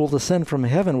Lord will descend from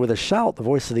heaven with a shout, the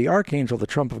voice of the archangel, the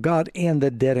trump of God, and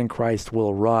the dead in Christ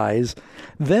will rise.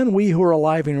 Then we who are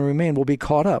alive and remain will be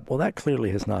caught up. Well, that clearly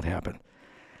has not happened.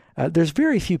 There's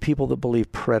very few people that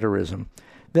believe preterism.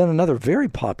 Then another very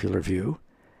popular view,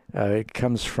 it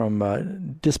comes from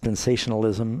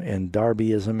dispensationalism and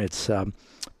Darbyism. It's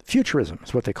futurism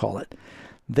is what they call it.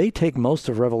 They take most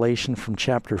of Revelation from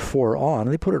chapter 4 on,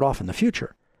 and they put it off in the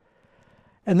future.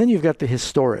 And then you've got the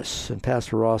historists, and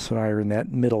Pastor Ross and I are in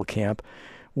that middle camp.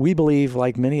 We believe,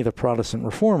 like many of the Protestant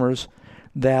reformers,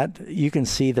 that you can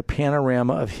see the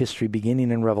panorama of history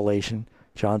beginning in Revelation.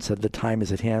 John said the time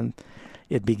is at hand.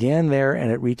 It began there,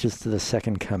 and it reaches to the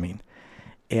second coming.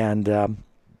 And,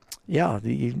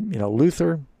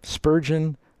 Luther,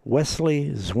 Spurgeon,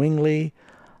 Wesley, Zwingli,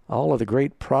 all of the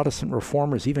great Protestant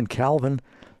reformers, even Calvin,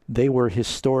 they were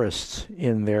historists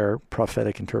in their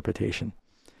prophetic interpretation.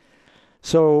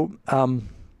 So,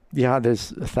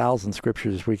 there's 1,000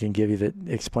 scriptures we can give you that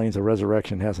explains the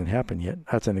resurrection hasn't happened yet.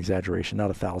 That's an exaggeration, not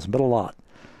 1,000, but a lot.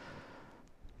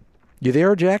 You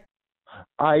there, Jack?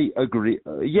 I agree.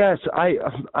 Yes,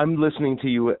 I'm listening to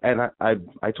you, and I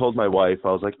told my wife,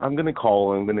 I was like, I'm going to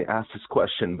call and I'm going to ask this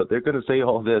question, but they're going to say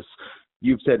all this.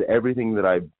 You've said everything that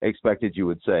I expected you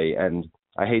would say, and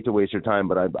I hate to waste your time,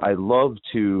 but I love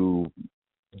to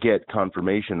get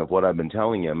confirmation of what I've been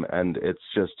telling him, and it's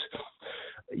just,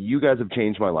 you guys have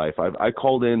changed my life. I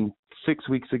called in 6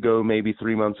 weeks ago, maybe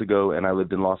 3 months ago, and I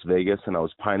lived in Las Vegas, and I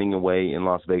was pining away in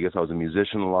Las Vegas. I was a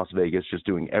musician in Las Vegas, just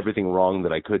doing everything wrong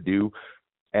that I could do,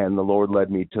 and the Lord led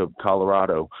me to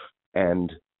Colorado,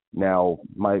 and now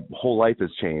my whole life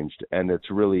has changed, and it's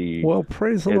really... Well,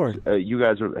 praise the Lord. You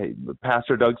guys are,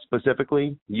 Pastor Doug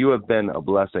specifically, you have been a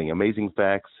blessing. Amazing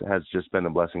Facts has just been a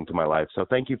blessing to my life, so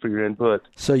thank you for your input.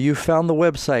 So you found the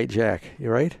website, Jack, you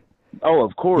right? Oh,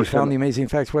 of course. You found the Amazing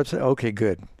Facts website? Okay,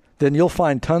 good. Then you'll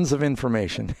find tons of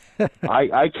information.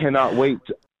 I cannot wait.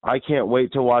 I can't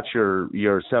wait to watch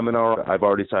your seminar. I've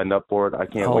already signed up for it. I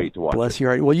can't wait to watch bless it.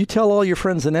 your heart. Well, you tell all your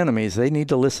friends and enemies. They need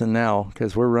to listen now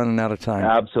because we're running out of time.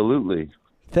 Absolutely.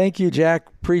 Thank you, Jack.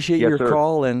 Appreciate your sir.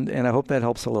 call, and I hope that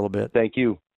helps a little bit. Thank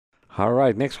you. All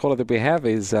right, next caller that we have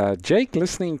is Jake,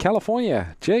 listening in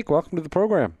California. Jake, welcome to the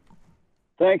program.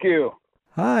 Thank you.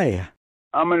 Hi.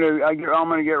 I'm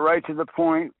gonna get right to the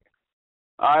point.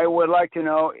 I would like to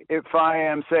know if I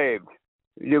am saved.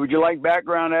 Would you like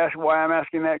background? Ask why I'm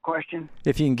asking that question.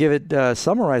 If you can give it,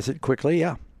 summarize it quickly,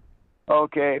 yeah.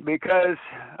 Okay, because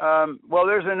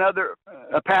there's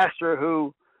a pastor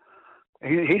who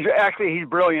he's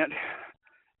brilliant,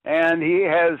 and he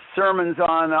has sermons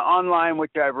online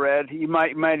which I've read. You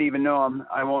might even know him.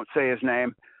 I won't say his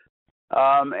name.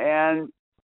 And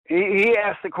he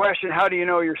asked the question, "How do you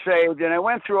know you're saved?" And I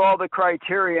went through all the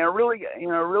criteria, and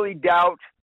I really doubt,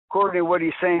 according to what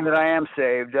he's saying, that I am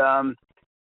saved.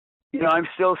 I'm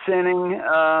still sinning.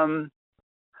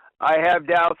 I have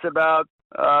doubts about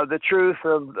the truth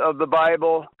of the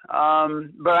Bible, but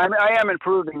I am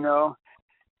improving though,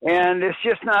 and it's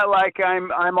just not like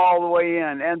I'm all the way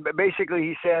in. And basically,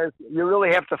 he says you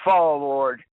really have to follow the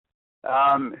Lord.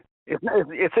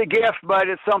 It's a gift, but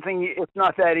it's something. It's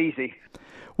not that easy.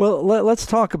 Well, let's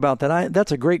talk about that.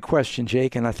 That's a great question,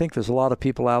 Jake, and I think there's a lot of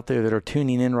people out there that are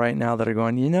tuning in right now that are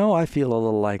going, I feel a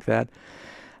little like that.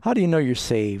 How do you know you're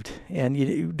saved?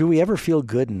 And do we ever feel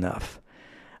good enough?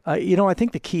 I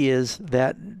think the key is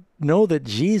that know that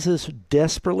Jesus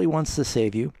desperately wants to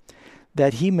save you,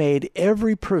 that he made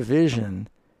every provision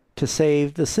to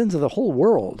save the sins of the whole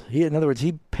world. In other words,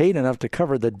 he paid enough to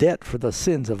cover the debt for the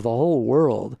sins of the whole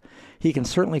world. He can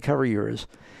certainly cover yours.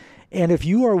 And if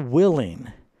you are willing,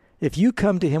 if you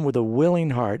come to him with a willing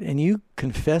heart and you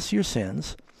confess your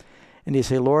sins and you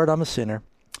say, Lord, I'm a sinner.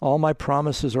 All my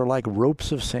promises are like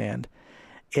ropes of sand.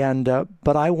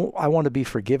 But I want to be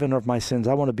forgiven of my sins.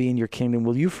 I want to be in your kingdom.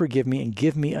 Will you forgive me and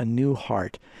give me a new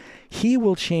heart? He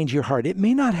will change your heart. It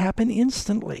may not happen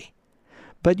instantly,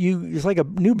 but it's like a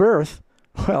new birth.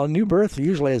 Well, a new birth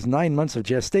usually has 9 months of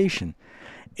gestation.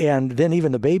 And then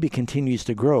even the baby continues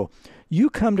to grow.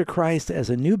 You come to Christ as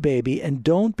a new baby, and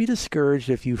don't be discouraged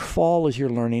if you fall as you're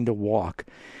learning to walk.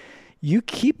 You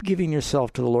keep giving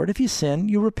yourself to the Lord. If you sin,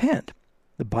 you repent.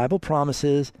 The Bible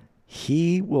promises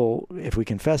he will, if we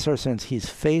confess our sins, he's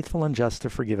faithful and just to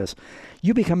forgive us.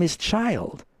 You become his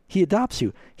child. He adopts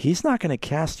you. He's not going to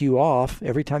cast you off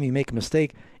every time you make a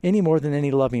mistake any more than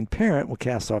any loving parent will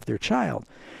cast off their child.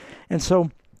 And so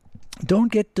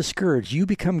don't get discouraged. You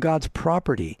become God's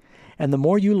property. And the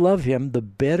more you love him, the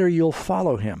better you'll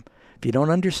follow him. If you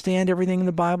don't understand everything in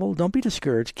the Bible, don't be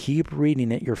discouraged. Keep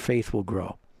reading it. Your faith will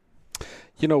grow.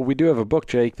 We do have a book,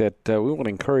 Jake, that we want to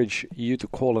encourage you to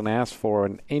call and ask for,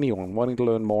 and anyone wanting to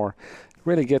learn more. It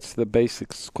really gets to the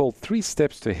basics. It's called 3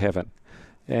 Steps to Heaven.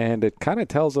 And it kind of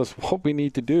tells us what we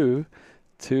need to do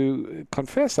to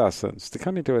confess our sins, to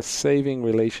come into a saving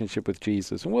relationship with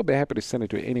Jesus. And we'll be happy to send it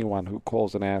to anyone who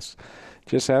calls and asks.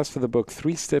 Just ask for the book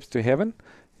 3 Steps to Heaven,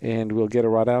 and we'll get it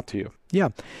right out to you. Yeah.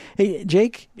 Hey,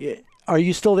 Jake, are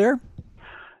you still there?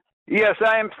 Yes,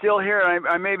 I am still here.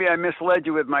 Maybe I misled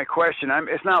you with my question.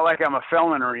 It's not like I'm a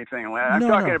felon or anything. I'm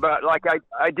talking about like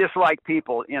I dislike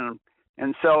people, and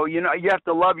so you have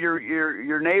to love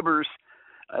your neighbors.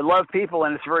 I love people,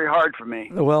 and it's very hard for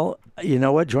me. Well, you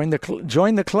know what? Join the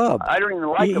club. I don't even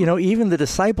like them. Even the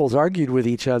disciples argued with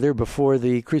each other before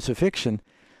the crucifixion.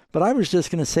 But I was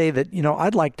just going to say that,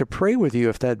 I'd like to pray with you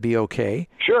if that'd be okay.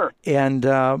 Sure. And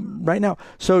right now,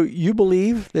 so you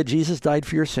believe that Jesus died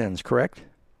for your sins, correct?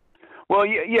 Well,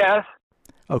 yes.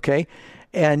 Okay.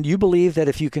 And you believe that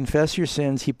if you confess your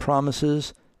sins, he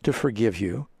promises to forgive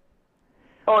you.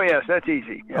 Oh, yes, that's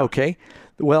easy. Yeah. Okay.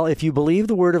 Well, if you believe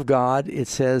the word of God, it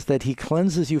says that he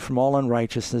cleanses you from all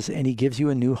unrighteousness and he gives you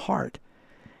a new heart.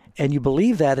 And you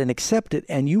believe that and accept it,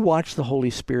 and you watch the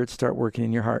Holy Spirit start working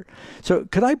in your heart. So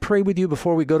could I pray with you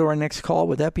before we go to our next call?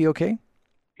 Would that be okay?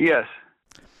 Yes.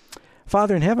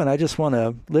 Father in heaven, I just want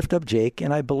to lift up Jake,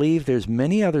 and I believe there's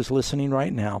many others listening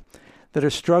right now that are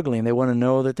struggling. They want to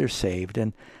know that they're saved.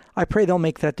 And I pray they'll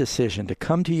make that decision to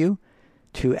come to you,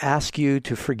 to ask you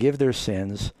to forgive their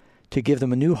sins, to give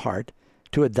them a new heart,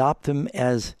 to adopt them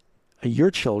as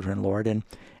your children, Lord, and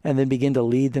then begin to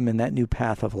lead them in that new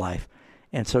path of life.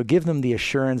 And so give them the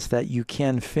assurance that you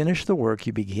can finish the work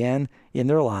you began in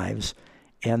their lives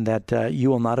and that you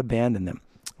will not abandon them.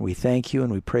 We thank you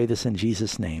and we pray this in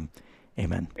Jesus' name.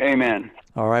 Amen. Amen.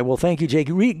 All right. Well, thank you, Jake.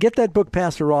 Get that book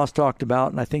Pastor Ross talked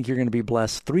about, and I think you're going to be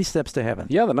blessed. 3 Steps to Heaven.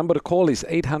 Yeah, the number to call is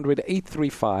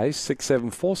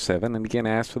 800-835-6747. And again,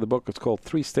 ask for the book. It's called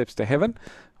 3 Steps to Heaven.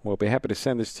 We'll be happy to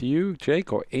send this to you,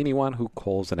 Jake, or anyone who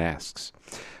calls and asks.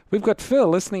 We've got Phil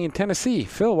listening in Tennessee.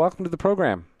 Phil, welcome to the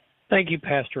program. Thank you,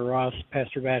 Pastor Ross,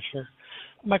 Pastor Batchelor.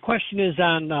 My question is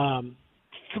on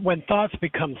when thoughts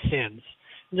become sins.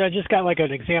 I just got like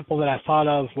an example that I thought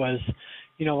of was,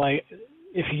 like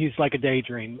if you use like a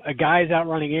daydream. A guy's out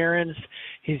running errands.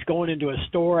 He's going into a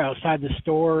store. Outside the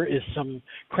store is some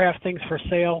craft things for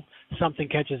sale. Something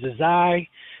catches his eye.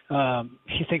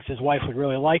 He thinks his wife would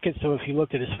really like it, so if he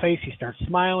looked at his face, he starts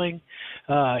smiling.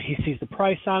 He sees the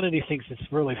price on it. He thinks it's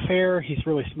really fair. He's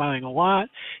really smiling a lot.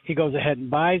 He goes ahead and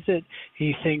buys it.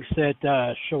 He thinks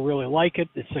that she'll really like it.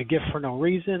 It's a gift for no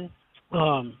reason.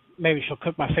 Maybe she'll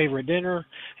cook my favorite dinner,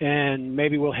 and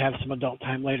maybe we'll have some adult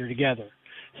time later together.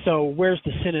 So where's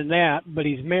the sin in that? But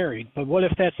he's married. But what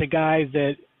if that's a guy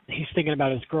that he's thinking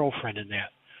about his girlfriend in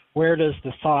that? Where does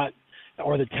the thought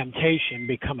or the temptation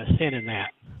become a sin in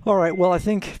that? All right. Well, I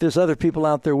think there's other people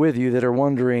out there with you that are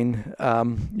wondering,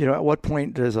 at what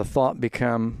point does a thought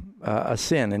become a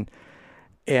sin?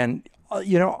 And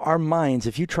our minds,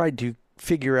 if you tried to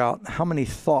figure out how many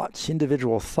thoughts,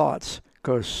 individual thoughts,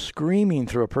 go screaming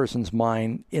through a person's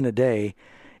mind in a day,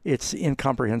 it's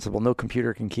incomprehensible. No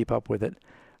computer can keep up with it.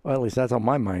 Well, at least that's how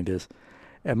my mind is.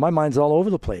 And my mind's all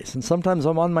over the place. And sometimes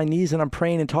I'm on my knees and I'm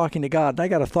praying and talking to God. And I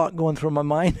got a thought going through my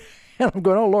mind. And I'm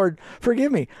going, oh, Lord,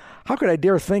 forgive me. How could I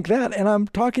dare think that? And I'm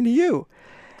talking to you.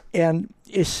 And,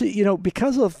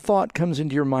 because a thought comes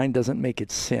into your mind doesn't make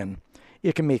it sin.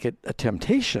 It can make it a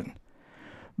temptation.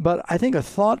 But I think a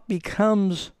thought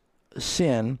becomes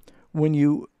sin when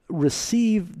you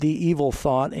receive the evil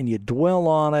thought and you dwell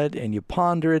on it and you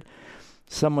ponder it.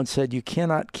 Someone said you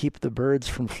cannot keep the birds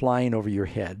from flying over your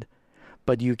head,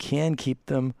 but you can keep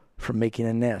them from making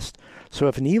a nest. So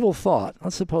if an evil thought,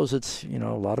 let's suppose it's, a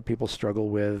lot of people struggle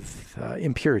with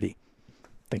impurity,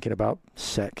 thinking about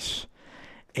sex,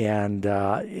 and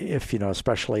if,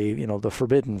 especially, the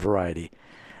forbidden variety,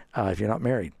 if you're not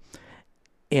married.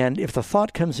 And if the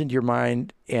thought comes into your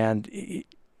mind and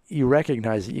you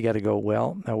recognize that you got to go,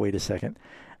 well, now wait a second,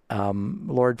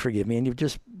 Lord, forgive me, and you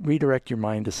just redirect your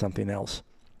mind to something else.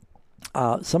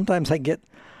 Sometimes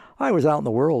I was out in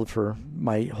the world for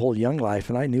my whole young life,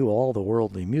 and I knew all the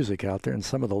worldly music out there, and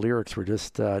some of the lyrics were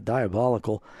just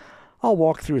diabolical. I'll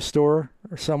walk through a store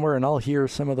or somewhere, and I'll hear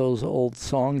some of those old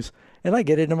songs, and I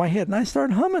get it in my head, and I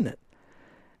start humming it.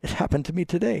 It happened to me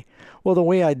today. Well, the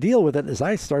way I deal with it is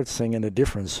I start singing a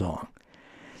different song.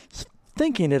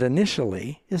 Thinking it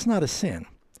initially is not a sin.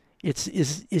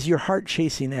 Is your heart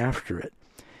chasing after it?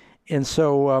 And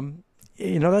so,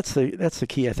 that's the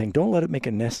key, I think. Don't let it make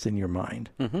a nest in your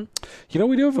mind. Mm-hmm.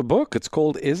 We do have a book. It's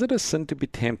called Is It a Sin to Be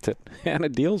Tempted? And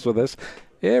it deals with this.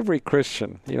 Every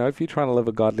Christian, if you're trying to live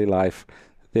a godly life,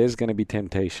 there's going to be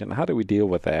temptation. How do we deal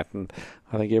with that? And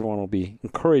I think everyone will be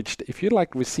encouraged. If you'd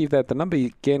like to receive that, the number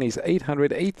again is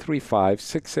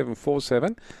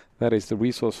 800-835-6747. That is the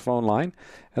resource phone line.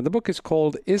 And the book is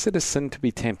called Is It a Sin to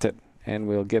Be Tempted? And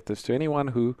we'll get this to anyone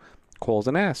who calls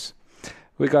and asks.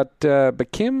 We got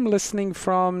Bakim listening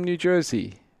from New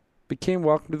Jersey. Bakim,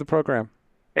 welcome to the program.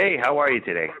 Hey, how are you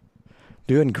today?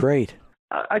 Doing great.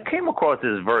 I came across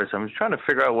this verse. I'm just trying to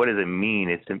figure out what does it mean.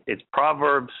 It's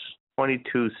Proverbs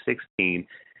 22:16.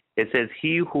 It says,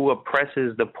 "He who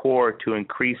oppresses the poor to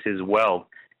increase his wealth,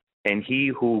 and he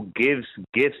who gives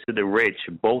gifts to the rich,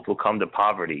 both will come to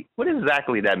poverty." What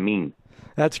exactly that mean?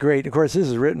 That's great. Of course, this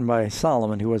is written by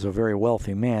Solomon, who was a very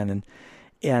wealthy man.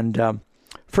 And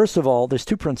first of all, there's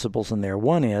two principles in there.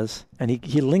 One is, and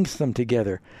he links them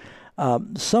together,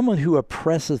 someone who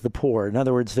oppresses the poor. In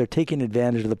other words, they're taking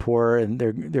advantage of the poor, and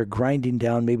they're grinding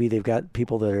down. Maybe they've got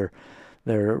people that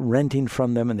they're renting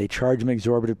from them, and they charge them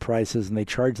exorbitant prices, and they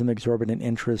charge them exorbitant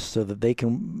interest so that they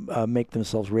can make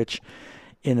themselves rich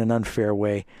in an unfair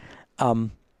way.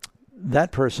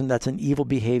 That person, that's an evil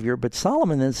behavior. But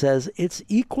Solomon then says it's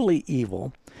equally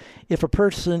evil if a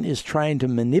person is trying to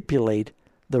manipulate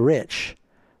the rich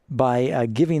by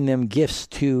giving them gifts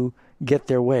to get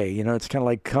their way. It's kind of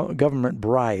like government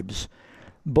bribes.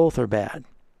 Both are bad.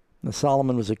 Now,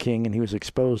 Solomon was a king, and he was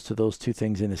exposed to those two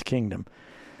things in his kingdom.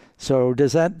 So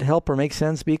does that help or make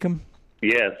sense, Beacom?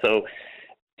 Yeah, so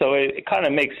it kind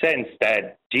of makes sense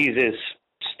that Jesus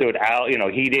stood out.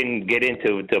 He didn't get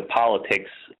into the politics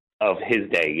of his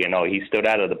day. He stood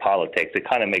out of the politics. It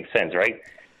kind of makes sense, right?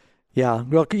 Yeah.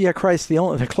 Well, yeah, Christ,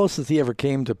 the closest he ever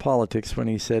came to politics when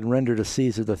he said, "Render to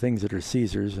Caesar the things that are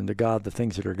Caesar's, and to God the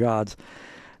things that are God's."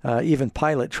 Even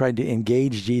Pilate tried to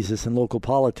engage Jesus in local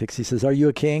politics. He says, "Are you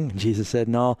a king?" And Jesus said,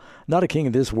 "No, not a king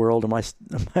of this world, or my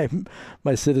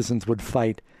citizens would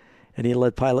fight." And he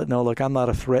let Pilate know, "Look, I'm not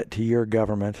a threat to your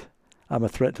government. I'm a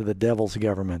threat to the devil's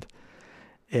government."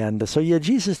 And so, yeah,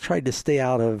 Jesus tried to stay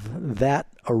out of that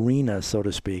arena, so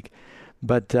to speak.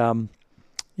 But,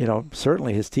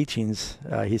 certainly his teachings,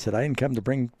 he said, I didn't come to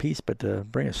bring peace, but to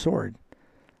bring a sword.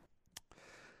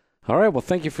 All right. Well,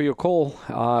 thank you for your call.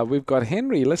 We've got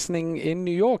Henry listening in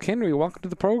New York. Henry, welcome to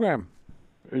the program.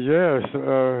 Yes.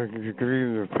 Good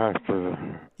evening,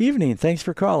 Pastor. Evening. Thanks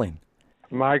for calling.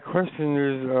 My question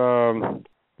is,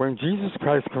 when Jesus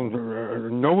Christ comes,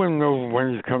 no one knows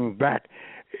when he's coming back.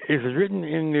 It's written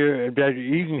in there that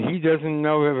even he doesn't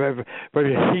know, but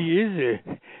he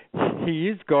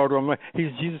is God Almighty.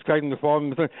 He's Jesus Christ and the Father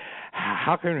and the Son.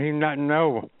 How can he not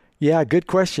know? Yeah, good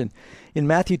question. In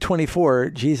Matthew 24,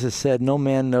 Jesus said, no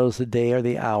man knows the day or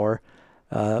the hour,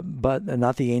 but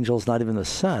not the angels, not even the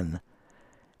Son.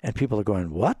 And people are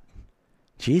going, what?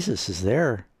 Jesus is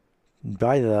there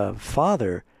by the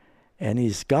Father, and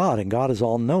he's God, and God is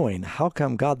all-knowing. How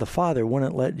come God the Father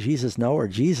wouldn't let Jesus know, or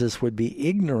Jesus would be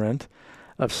ignorant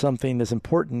of something as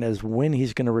important as when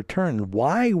he's going to return?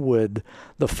 Why would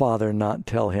the Father not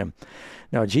tell him?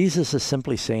 Now, Jesus is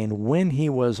simply saying when he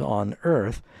was on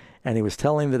earth, and he was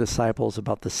telling the disciples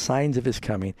about the signs of his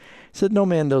coming, he said, no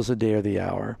man knows the day or the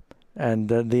hour, and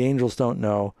the angels don't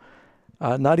know,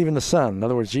 not even the Son. In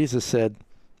other words, Jesus said,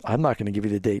 I'm not going to give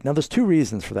you the date. Now, there's two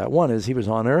reasons for that. One is he was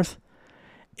on earth,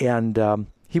 and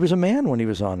he was a man when he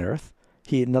was on earth.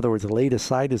 He, in other words, laid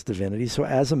aside his divinity. So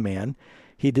as a man,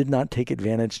 he did not take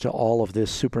advantage to all of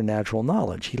this supernatural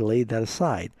knowledge. He laid that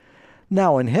aside.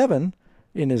 Now, in heaven,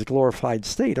 in his glorified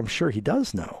state, I'm sure he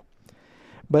does know.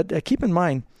 But keep in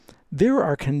mind, there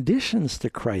are conditions to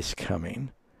Christ's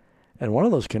coming. And one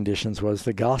of those conditions was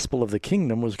the gospel of the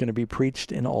kingdom was going to be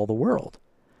preached in all the world.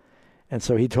 And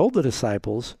so he told the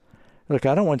disciples, look,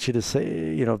 I don't want you to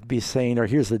say, be saying, or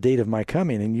here's the date of my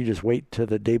coming, and you just wait till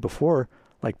the day before,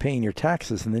 like paying your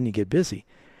taxes, and then you get busy.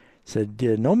 He said,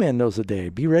 no man knows the day.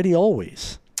 Be ready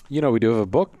always. We do have a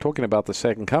book talking about the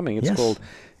second coming. It's Yes. called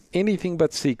Anything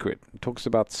But Secret. It talks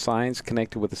about signs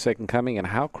connected with the second coming and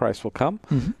how Christ will come.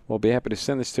 Mm-hmm. We'll be happy to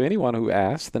send this to anyone who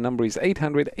asks. The number is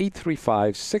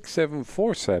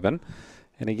 800-835-6747.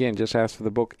 And again, just ask for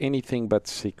the book Anything But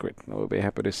Secret. We'll be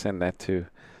happy to send that to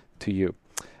you.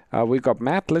 We've got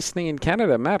Matt listening in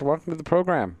Canada. Matt, welcome to the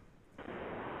program.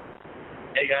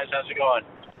 Hey guys, how's it going?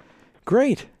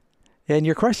 Great. And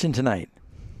your question tonight?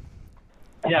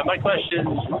 Yeah, my question's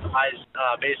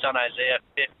based on Isaiah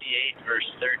 58, verse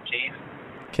 13.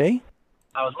 Okay.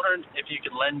 I was wondering if you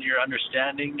could lend your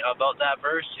understanding about that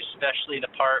verse, especially the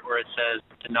part where it says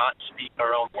to not speak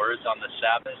our own words on the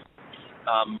Sabbath.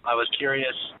 I was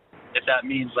curious if that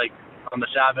means, like, on the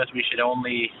Sabbath we should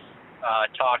only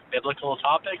talk biblical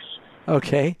topics.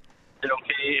 Okay. Is it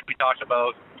okay if we talk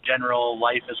about general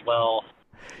life as well?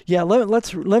 Yeah,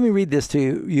 let me read this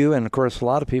to you. And, of course, a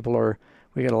lot of people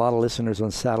we got a lot of listeners on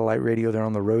satellite radio. They're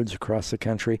on the roads across the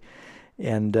country.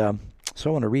 And so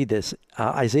I want to read this.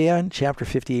 Isaiah chapter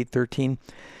 58:13.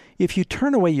 If you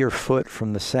turn away your foot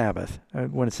from the Sabbath,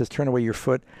 when it says turn away your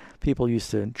foot, people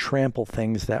used to trample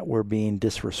things that were being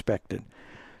disrespected.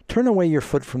 Turn away your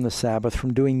foot from the Sabbath,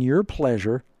 from doing your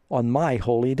pleasure on my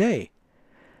holy day.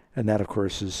 And that, of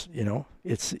course, is,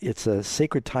 it's a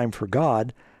sacred time for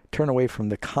God. Turn away from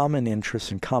the common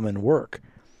interests and common work.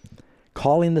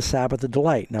 Calling the Sabbath a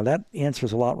delight. Now, that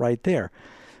answers a lot right there.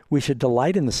 We should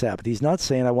delight in the Sabbath. He's not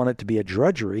saying I want it to be a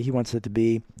drudgery. He wants it to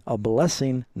be a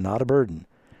blessing, not a burden.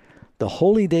 The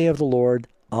holy day of the Lord,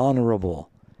 honorable.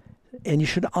 And you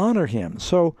should honor him.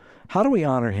 So how do we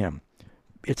honor him?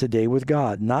 It's a day with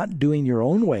God, not doing your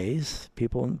own ways.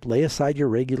 People, lay aside your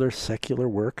regular secular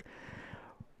work,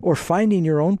 or finding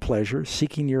your own pleasure,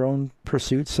 seeking your own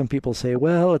pursuits. Some people say,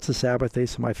 well, it's a Sabbath day,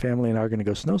 so my family and I are going to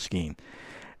go snow skiing.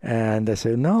 And I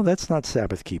say, no, that's not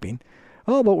Sabbath keeping.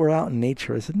 Oh, but we're out in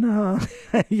nature. I said, no,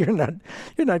 you're not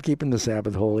keeping the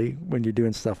Sabbath holy when you're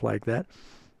doing stuff like that.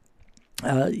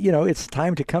 It's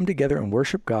time to come together and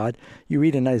worship God. You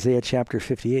read in Isaiah chapter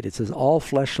 58, it says, all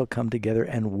flesh shall come together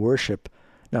and worship.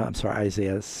 No, I'm sorry,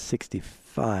 Isaiah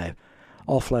 65.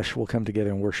 All flesh will come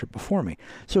together and worship before me.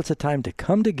 So it's a time to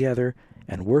come together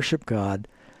and worship God,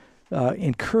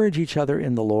 encourage each other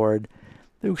in the Lord.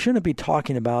 We shouldn't be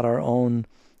talking about our own,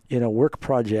 work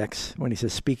projects when he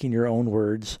says speaking your own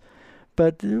words.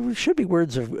 But there should be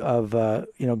words of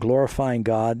glorifying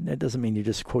God. It doesn't mean you're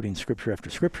just quoting scripture after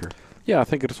scripture. Yeah, I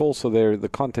think it's also there. The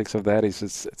context of that is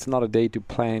it's not a day to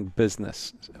plan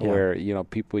business where,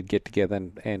 people would get together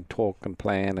and talk and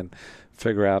plan and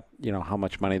figure out, how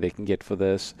much money they can get for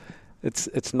this.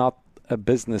 It's not a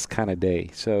business kind of day.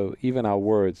 So even our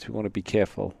words, we want to be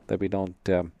careful that we don't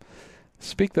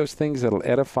speak those things that'll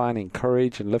edify and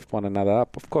encourage and lift one another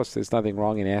up. Of course, there's nothing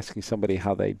wrong in asking somebody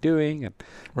how they're doing and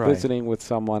visiting with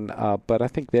someone, but I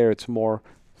think there it's more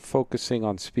focusing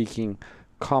on speaking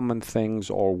common things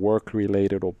or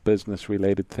work-related or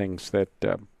business-related things that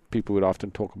people would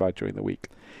often talk about during the week.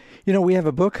 You know, we have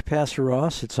a book, Pastor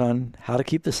Ross. It's on how to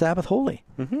keep the Sabbath holy.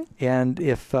 Mm-hmm. And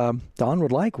if Don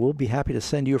would like, we'll be happy to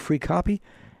send you a free copy,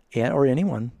 or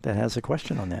anyone that has a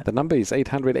question on that. The number is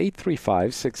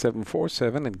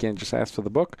 800-835-6747. Again, just ask for the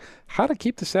book, How to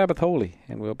Keep the Sabbath Holy.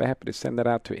 And we'll be happy to send that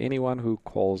out to anyone who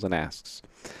calls and asks.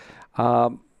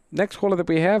 Next caller that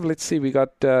we have, let's see, we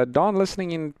got Don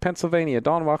listening in Pennsylvania.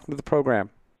 Don, welcome to the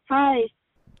program. Hi.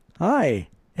 Hi.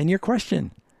 And your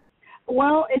question?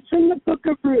 Well, it's in the book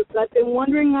of Ruth. I've been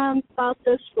wondering about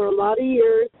this for a lot of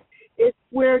years. It's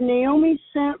where Naomi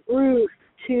sent Ruth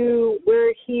to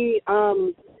where he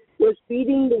was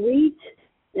beating the wheat,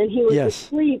 and he was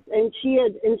asleep, and she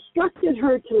had instructed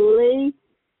her to lay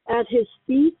at his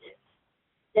feet,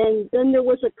 and then there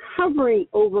was a covering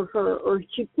over her, or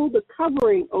she pulled a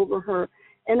covering over her,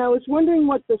 and I was wondering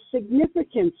what the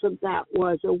significance of that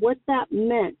was, or what that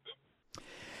meant.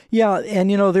 Yeah, and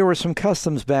you know, there were some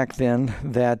customs back then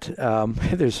that,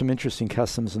 there's some interesting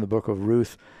customs in the book of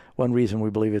Ruth. One reason we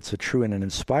believe it's a true and an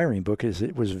inspiring book is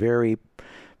it was very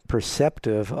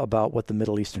perceptive about what the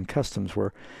Middle Eastern customs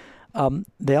were.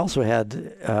 They also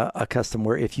had a custom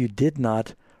where if you did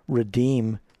not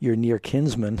redeem your near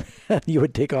kinsman, you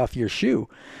would take off your shoe,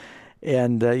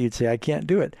 and you'd say, I can't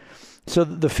do it. So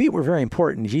the feet were very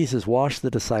important. Jesus washed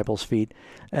the disciples' feet,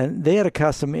 and they had a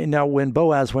custom. Now, when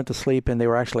Boaz went to sleep, and they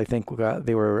were actually, I think,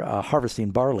 they were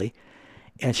harvesting barley,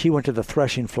 and she went to the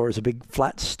threshing floor. It was a big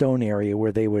flat stone area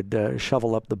where they would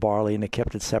shovel up the barley, and they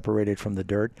kept it separated from the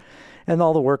dirt. And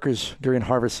all the workers during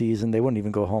harvest season, they wouldn't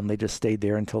even go home. They just stayed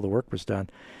there until the work was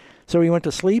done. So he went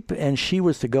to sleep, and she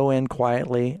was to go in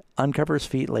quietly, uncover his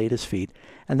feet, lay at his feet.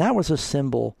 And that was a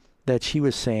symbol that she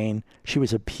was saying, she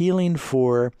was appealing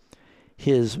for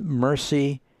his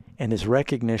mercy and his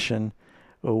recognition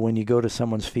when you go to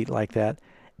someone's feet like that.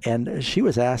 And she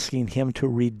was asking him to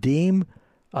redeem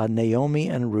Naomi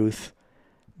and Ruth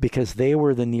because they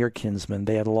were the near kinsmen.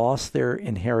 They had lost their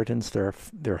inheritance,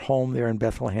 their home there in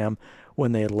Bethlehem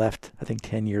when they had left, I think,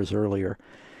 10 years earlier.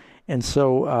 And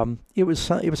so it was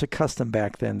a custom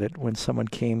back then that when someone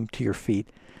came to your feet,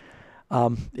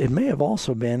 it may have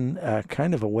also been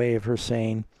kind of a way of her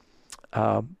saying,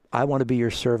 I want to be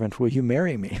your servant. Will you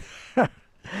marry me?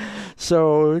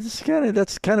 So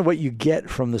that's kind of what you get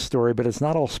from the story, but it's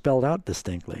not all spelled out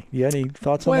distinctly. You have any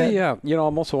thoughts on that? Well, yeah. You know,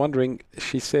 I'm also wondering,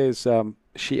 she says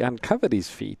she uncovered his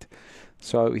feet.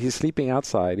 So he's sleeping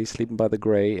outside. He's sleeping by the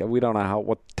gray. We don't know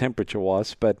what temperature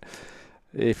was, but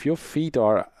if your feet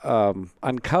are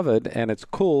uncovered and it's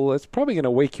cool, it's probably going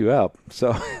to wake you up.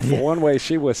 So for one way,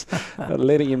 she was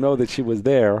letting him know that she was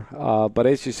there. But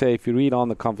as you say, if you read on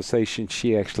the conversation,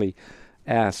 she actually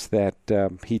asked that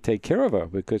he take care of her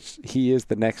because he is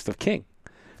the next of king.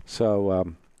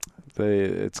 So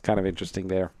it's kind of interesting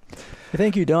there.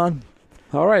 Thank you, Don.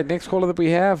 All right, next caller that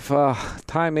we have,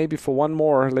 time maybe for one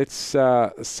more. Let's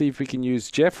see if we can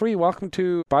use Jeffrey. Welcome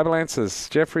to Bible Answers.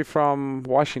 Jeffrey from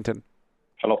Washington.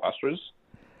 Hello, pastors.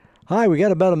 Hi, we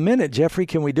got about a minute, Jeffrey.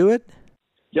 Can we do it?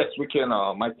 Yes, we can.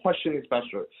 My question is,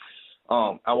 Pastor,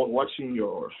 I was watching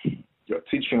your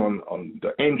teaching on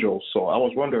the angels, so I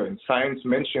was wondering, science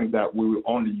mentioned that we will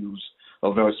only use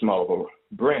a very small of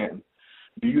a brain.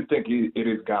 Do you think it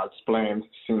is God's plan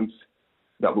since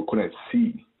that we couldn't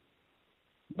see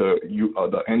the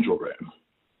angel realm?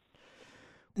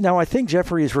 Now, I think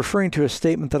Jeffrey is referring to a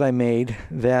statement that I made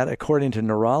that, according to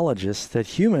neurologists, that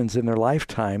humans in their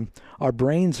lifetime,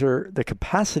 the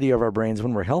capacity of our brains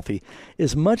when we're healthy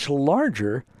is much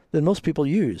larger than most people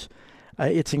use.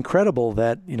 It's incredible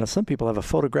that, some people have a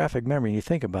photographic memory, and you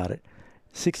think about it,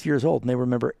 60 years old, and they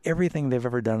remember everything they've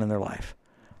ever done in their life.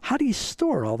 How do you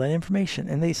store all that information?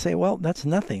 And they say, well, that's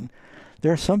nothing.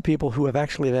 There are some people who have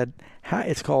actually had,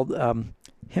 it's called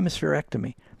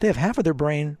hemispherectomy. They have half of their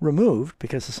brain removed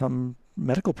because of some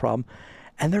medical problem,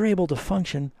 and they're able to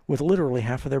function with literally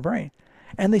half of their brain.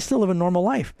 And they still live a normal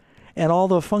life. And all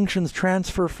the functions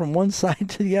transfer from one side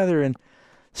to the other. And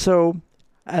so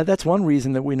that's one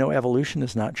reason that we know evolution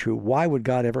is not true. Why would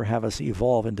God ever have us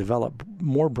evolve and develop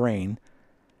more brain?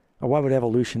 Or why would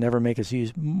evolution ever make us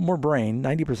use more brain,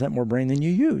 90% more brain than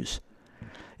you use?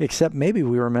 Except maybe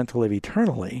we were meant to live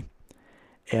eternally.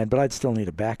 But I'd still need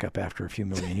a backup after a few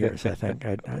million years. I think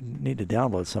I'd need to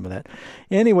download some of that.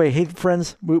 Anyway, hey,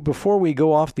 friends, before we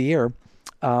go off the air,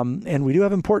 and we do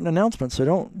have important announcements,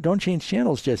 so don't change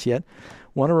channels just yet.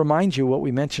 Want to remind you what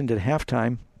we mentioned at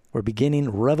halftime. We're beginning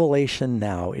Revelation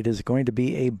now. It is going to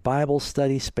be a Bible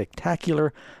study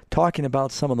spectacular, talking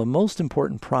about some of the most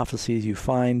important prophecies you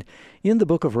find in the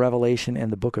book of Revelation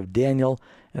and the book of Daniel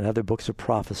and other books of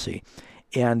prophecy.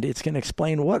 And it's going to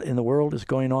explain what in the world is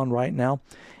going on right now.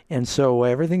 And so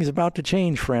everything's about to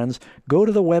change, friends. Go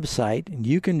to the website and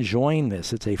you can join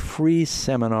this. It's a free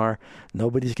seminar.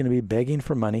 Nobody's going to be begging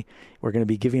for money. We're going to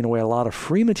be giving away a lot of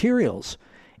free materials.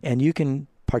 And you can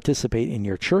participate in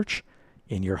your church,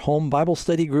 in your home Bible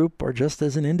study group, or just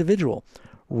as an individual.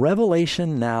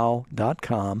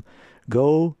 RevelationNow.com.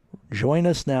 Go join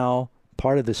us now,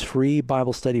 part of this free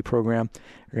Bible study program.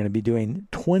 We're going to be doing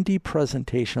 20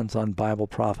 presentations on Bible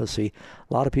prophecy.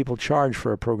 A lot of people charge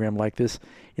for a program like this.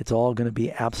 It's all going to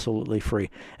be absolutely free.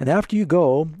 And after you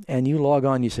go and you log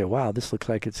on, you say, wow, this looks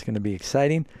like it's going to be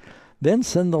exciting. Then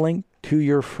send the link to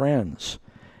your friends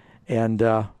and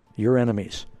your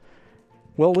enemies.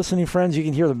 Well, listening friends, you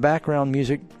can hear the background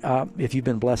music. If you've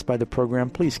been blessed by the program,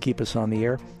 please keep us on the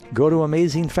air. Go to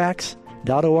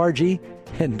amazingfacts.org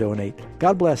and donate.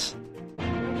 God bless.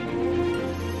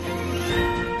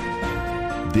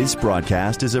 This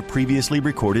broadcast is a previously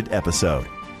recorded episode.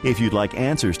 If you'd like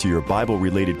answers to your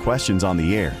Bible-related questions on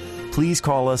the air, please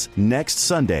call us next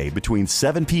Sunday between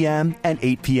 7 p.m. and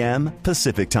 8 p.m.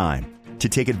 Pacific Time. To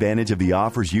take advantage of the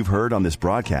offers you've heard on this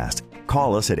broadcast,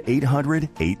 call us at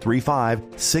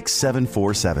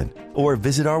 800-835-6747 or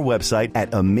visit our website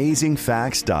at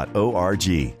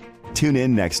amazingfacts.org. Tune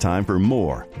in next time for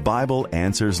more Bible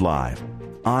Answers Live.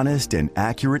 Honest and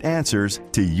accurate answers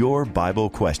to your Bible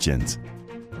questions.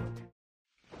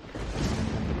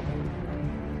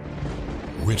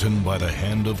 Written by the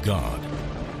hand of God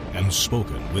and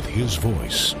spoken with His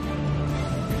voice.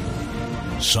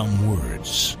 Some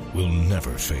words will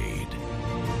never fade.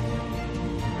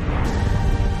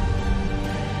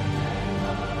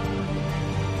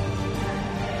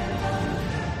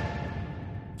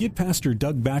 Get Pastor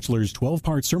Doug Batchelor's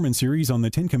 12-part sermon series on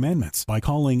the Ten Commandments by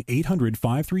calling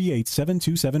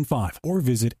 800-538-7275 or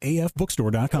visit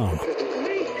afbookstore.com.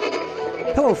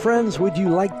 Hello, friends. Would you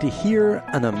like to hear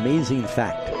an amazing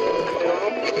fact?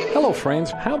 Hello,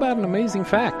 friends. How about an amazing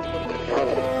fact?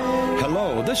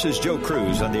 Hello, this is Joe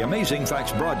Cruz on the Amazing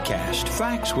Facts broadcast.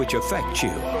 Facts which affect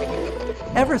you.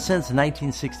 Ever since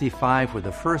 1965, with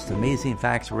the first Amazing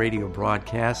Facts radio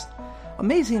broadcast,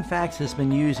 Amazing Facts has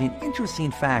been using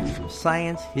interesting facts from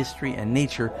science, history, and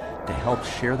nature to help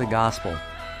share the gospel.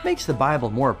 It makes the Bible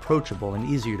more approachable and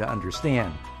easier to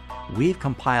understand. We've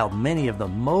compiled many of the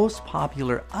most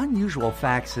popular, unusual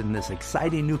facts in this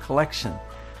exciting new collection.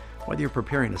 Whether you're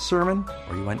preparing a sermon,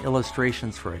 or you want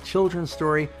illustrations for a children's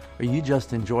story, or you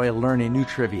just enjoy learning new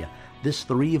trivia, this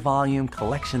 3-volume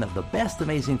collection of the best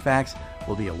amazing facts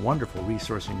will be a wonderful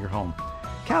resource in your home.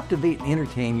 Captivate and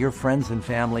entertain your friends and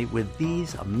family with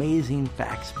these amazing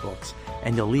facts books,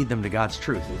 and you'll lead them to God's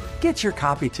truth. Get your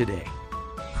copy today.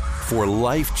 For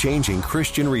life-changing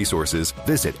Christian resources,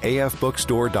 visit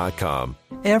afbookstore.com.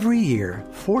 Every year,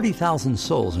 40,000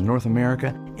 souls in North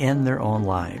America end their own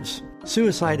lives.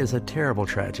 Suicide is a terrible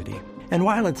tragedy. And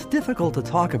while it's difficult to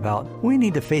talk about, we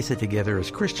need to face it together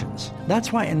as Christians.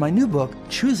 That's why in my new book,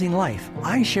 Choosing Life,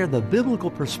 I share the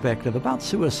biblical perspective about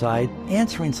suicide,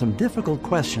 answering some difficult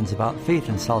questions about faith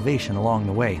and salvation along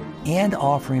the way, and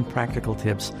offering practical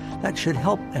tips that should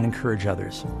help and encourage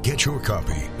others. Get your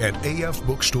copy at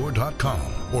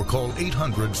afbookstore.com or call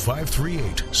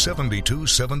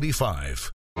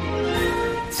 800-538-7275.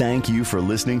 Thank you for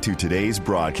listening to today's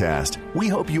broadcast. We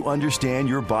hope you understand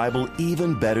your Bible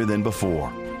even better than before.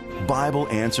 Bible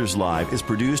Answers Live is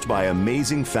produced by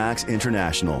Amazing Facts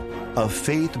International, a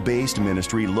faith-based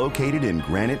ministry located in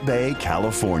Granite Bay,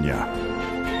 California.